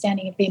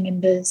understanding of their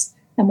members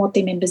and what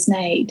their members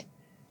need.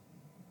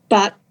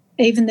 But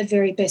even the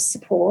very best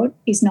support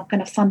is not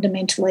going to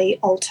fundamentally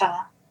alter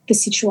the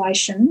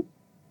situation,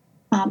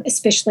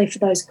 especially for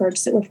those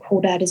groups that we've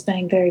called out as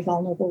being very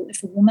vulnerable.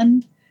 If a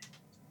woman,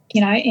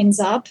 you know,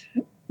 ends up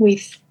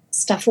with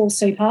stuff all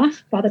super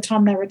by the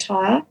time they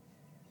retire,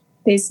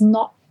 there's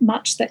not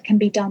much that can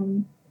be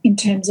done in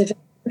terms of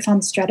the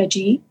fund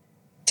strategy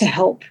to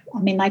help. I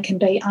mean, they can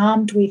be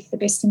armed with the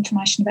best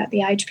information about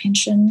the age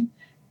pension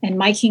and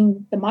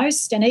making the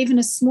most, and even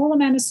a small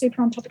amount of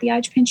super on top of the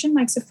age pension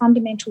makes a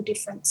fundamental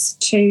difference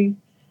to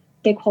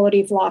their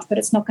quality of life, but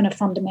it's not going to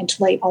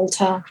fundamentally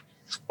alter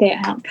their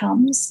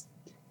outcomes.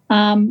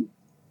 The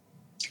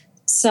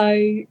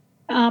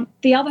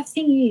other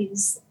thing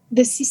is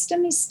the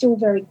system is still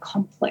very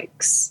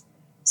complex.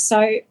 So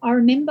I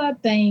remember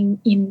being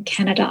in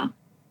Canada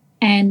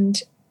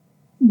and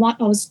I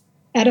was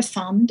at a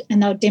fund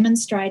and they were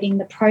demonstrating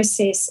the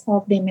process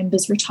of their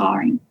members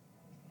retiring,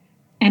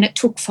 and it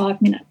took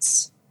 5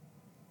 minutes.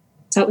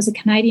 So it was a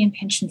Canadian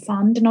pension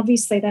fund, and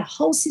obviously the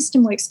whole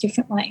system works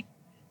differently.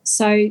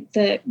 So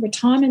the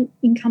retirement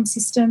income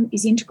system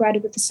is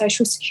integrated with the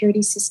social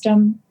security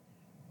system,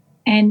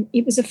 and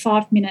it was a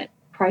 5-minute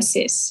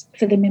process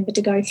for the member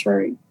to go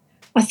through.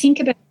 I think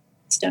about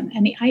the system,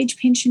 and the age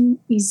pension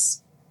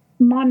is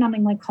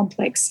mind-numbingly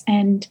complex,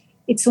 and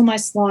it's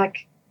almost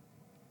like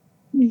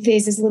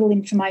there's as little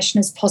information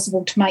as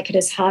possible to make it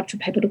as hard for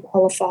people to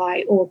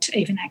qualify or to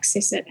even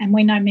access it. And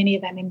we know many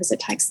of our members, it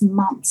takes them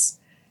months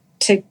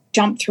to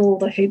jump through all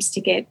the hoops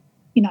to get,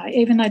 you know,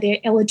 even though they're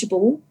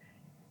eligible,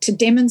 to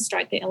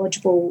demonstrate they're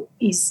eligible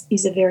is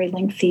a very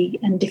lengthy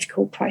and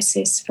difficult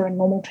process for a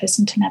normal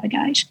person to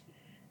navigate.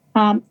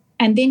 And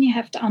then you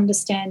have to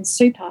understand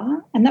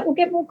super, and that will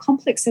get more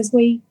complex as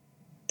we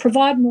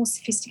provide more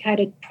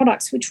sophisticated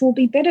products, which will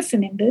be better for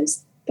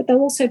members, but they'll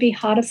also be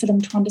harder for them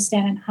to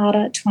understand and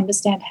harder to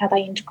understand how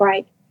they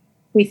integrate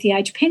with the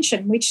age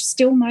pension, which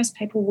still most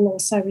people will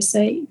also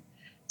receive.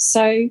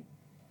 So,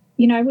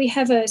 we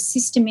have a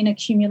system in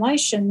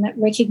accumulation that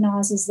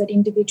recognises that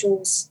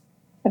individuals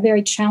are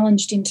very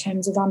challenged in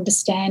terms of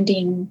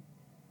understanding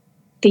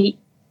the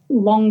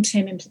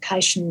long-term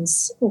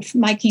implications of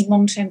making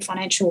long-term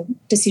financial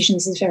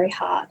decisions is very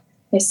hard.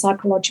 There's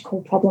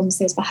psychological problems,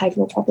 there's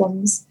behavioural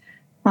problems.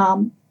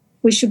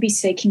 We should be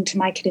seeking to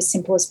make it as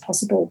simple as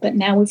possible. But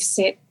now we've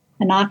set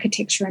an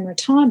architecture in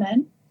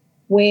retirement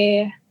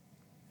where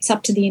it's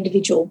up to the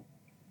individual.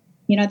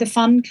 The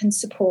fund can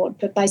support,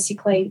 but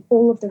basically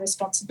all of the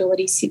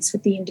responsibility sits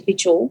with the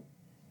individual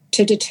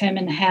to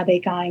determine how they're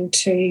going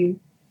to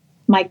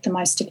make the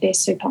most of their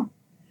super.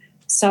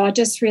 So I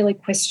just really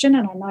question,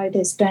 and I know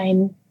there's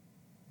been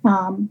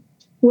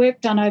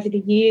work done over the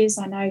years.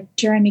 I know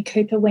Jeremy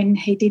Cooper, when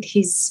he did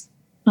his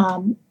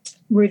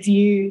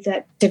review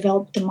that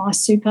developed the My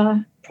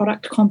Super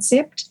product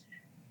concept,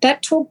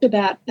 that talked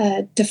about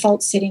a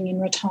default setting in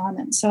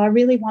retirement. So I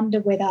really wonder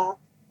whether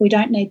we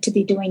don't need to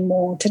be doing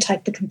more to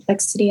take the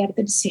complexity out of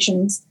the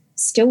decisions,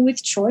 still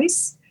with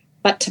choice,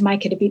 but to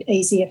make it a bit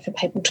easier for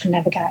people to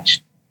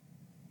navigate.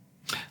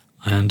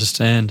 I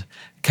understand.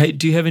 Cate,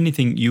 do you have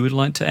anything you would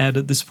like to add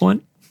at this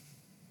point?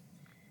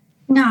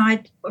 No,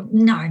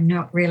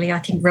 not really. I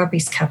think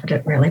Robbie's covered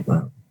it really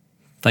well.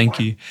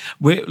 Thank you.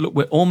 We're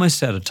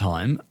almost out of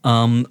time.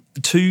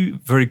 Two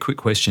very quick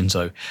questions,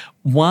 though.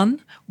 One,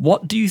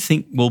 what do you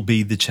think will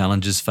be the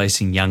challenges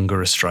facing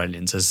younger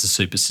Australians as the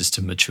super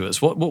system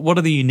matures? What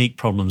are the unique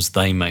problems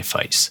they may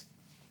face?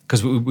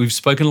 Because we've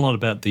spoken a lot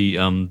about the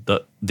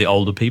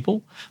older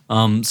people.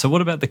 So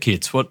what about the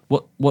kids? What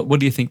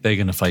do you think they're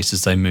going to face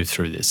as they move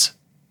through this?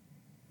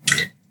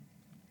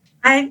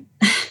 I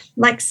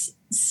like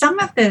some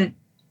of the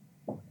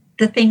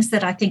things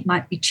that I think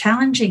might be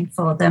challenging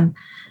for them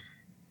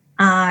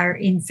are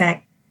in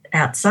fact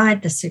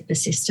outside the super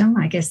system,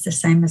 I guess the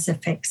same as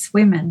affects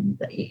women,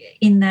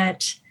 in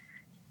that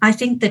I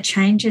think the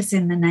changes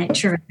in the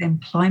nature of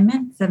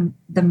employment,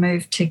 the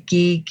move to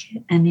gig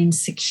and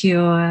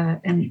insecure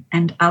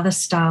and other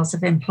styles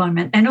of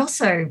employment, and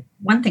also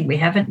one thing we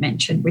haven't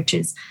mentioned, which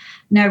is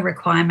no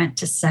requirement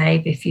to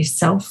save if you're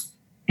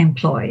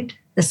self-employed.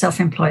 The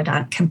self-employed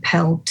aren't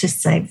compelled to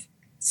save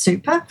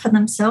super for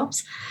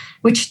themselves,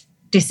 which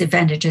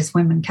disadvantages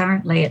women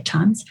currently at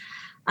times.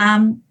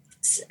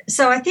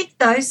 So I think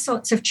those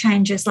sorts of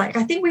changes, I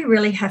think we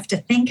really have to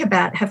think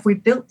about, have we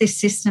built this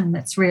system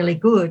that's really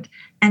good,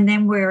 and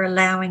then we're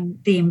allowing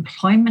the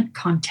employment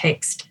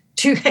context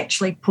to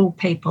actually pull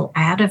people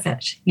out of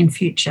it in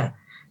future.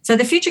 So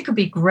the future could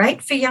be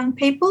great for young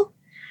people,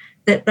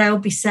 that they'll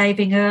be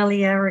saving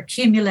earlier,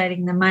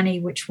 accumulating the money,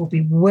 which will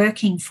be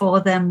working for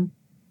them,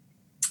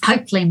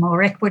 hopefully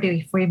more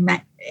equitably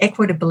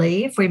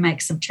if we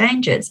make some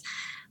changes.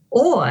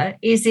 Or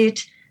is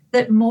it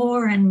that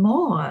more and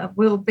more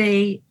will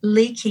be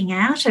leaking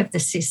out of the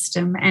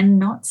system and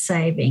not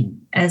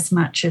saving as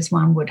much as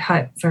one would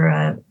hope for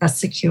a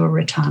secure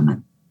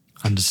retirement?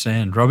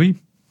 Understand. Robbie?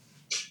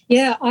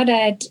 Yeah, I'd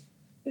add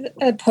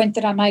a point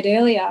that I made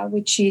earlier,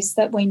 which is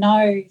that we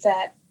know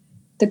that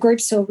the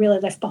groups who are really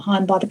left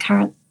behind by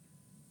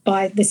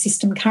the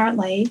system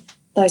currently,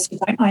 those who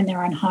don't own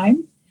their own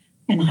home,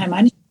 and home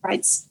ownership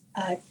rates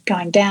are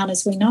going down,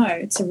 as we know.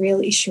 It's a real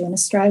issue in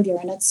Australia,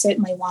 and it's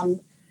certainly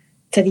one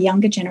for the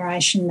younger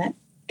generation that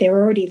they're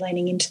already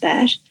leaning into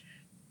that.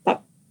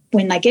 But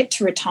when they get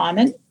to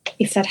retirement,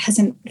 if that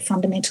hasn't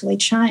fundamentally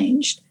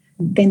changed,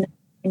 then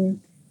the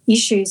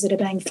issues that are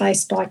being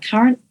faced by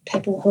current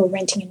people who are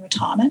renting in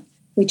retirement,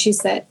 which is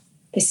that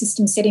the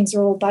system settings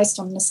are all based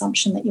on an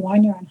assumption that you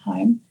own your own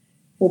home,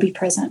 will be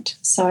present.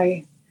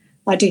 So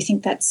I do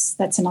think that's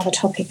another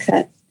topic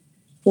that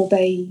will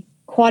be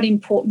quite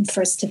important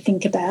for us to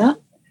think about,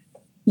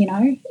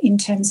 in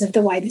terms of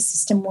the way the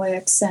system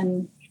works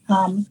and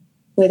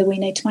whether we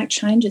need to make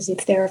changes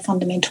if there are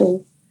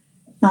fundamental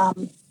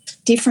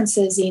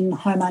differences in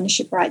home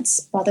ownership rates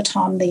by the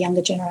time the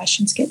younger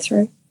generations get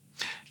through.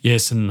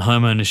 Yes, and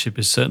home ownership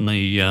is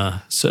certainly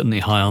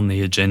high on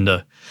the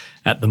agenda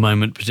at the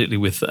moment, particularly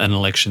with an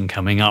election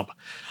coming up.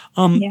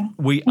 And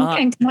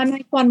can I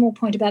make one more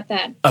point about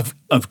that?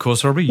 Of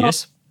course, Robbie,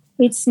 yes.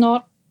 It's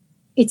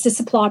a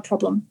supply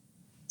problem.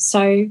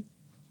 So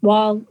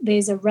while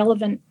it's a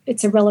relevant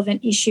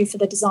issue for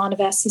the design of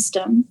our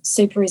system,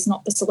 super is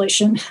not the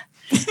solution.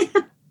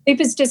 Super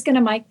is just going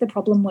to make the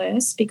problem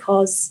worse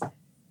because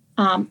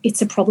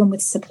it's a problem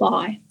with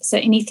supply. So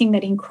anything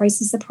that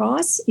increases the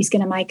price is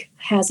going to make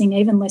housing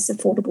even less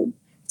affordable.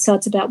 So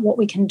it's about what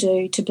we can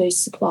do to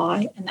boost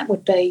supply, and that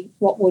would be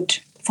what would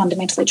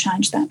fundamentally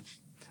change that.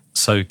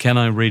 So can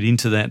I read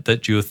into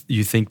that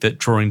you think that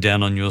drawing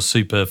down on your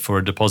super for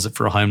a deposit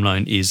for a home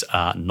loan is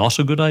not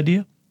a good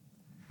idea?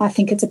 I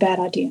think it's a bad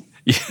idea.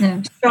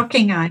 Yeah,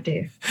 shocking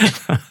idea.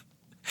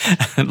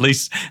 At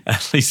least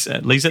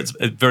that's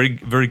a very,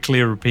 very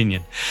clear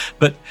opinion.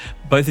 But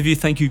both of you,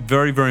 thank you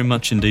very, very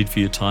much indeed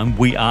for your time.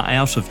 We are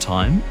out of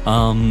time.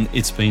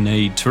 It's been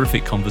a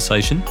terrific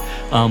conversation.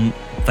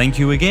 Thank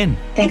you again.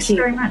 Thank you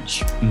very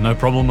much. No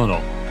problem at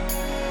all.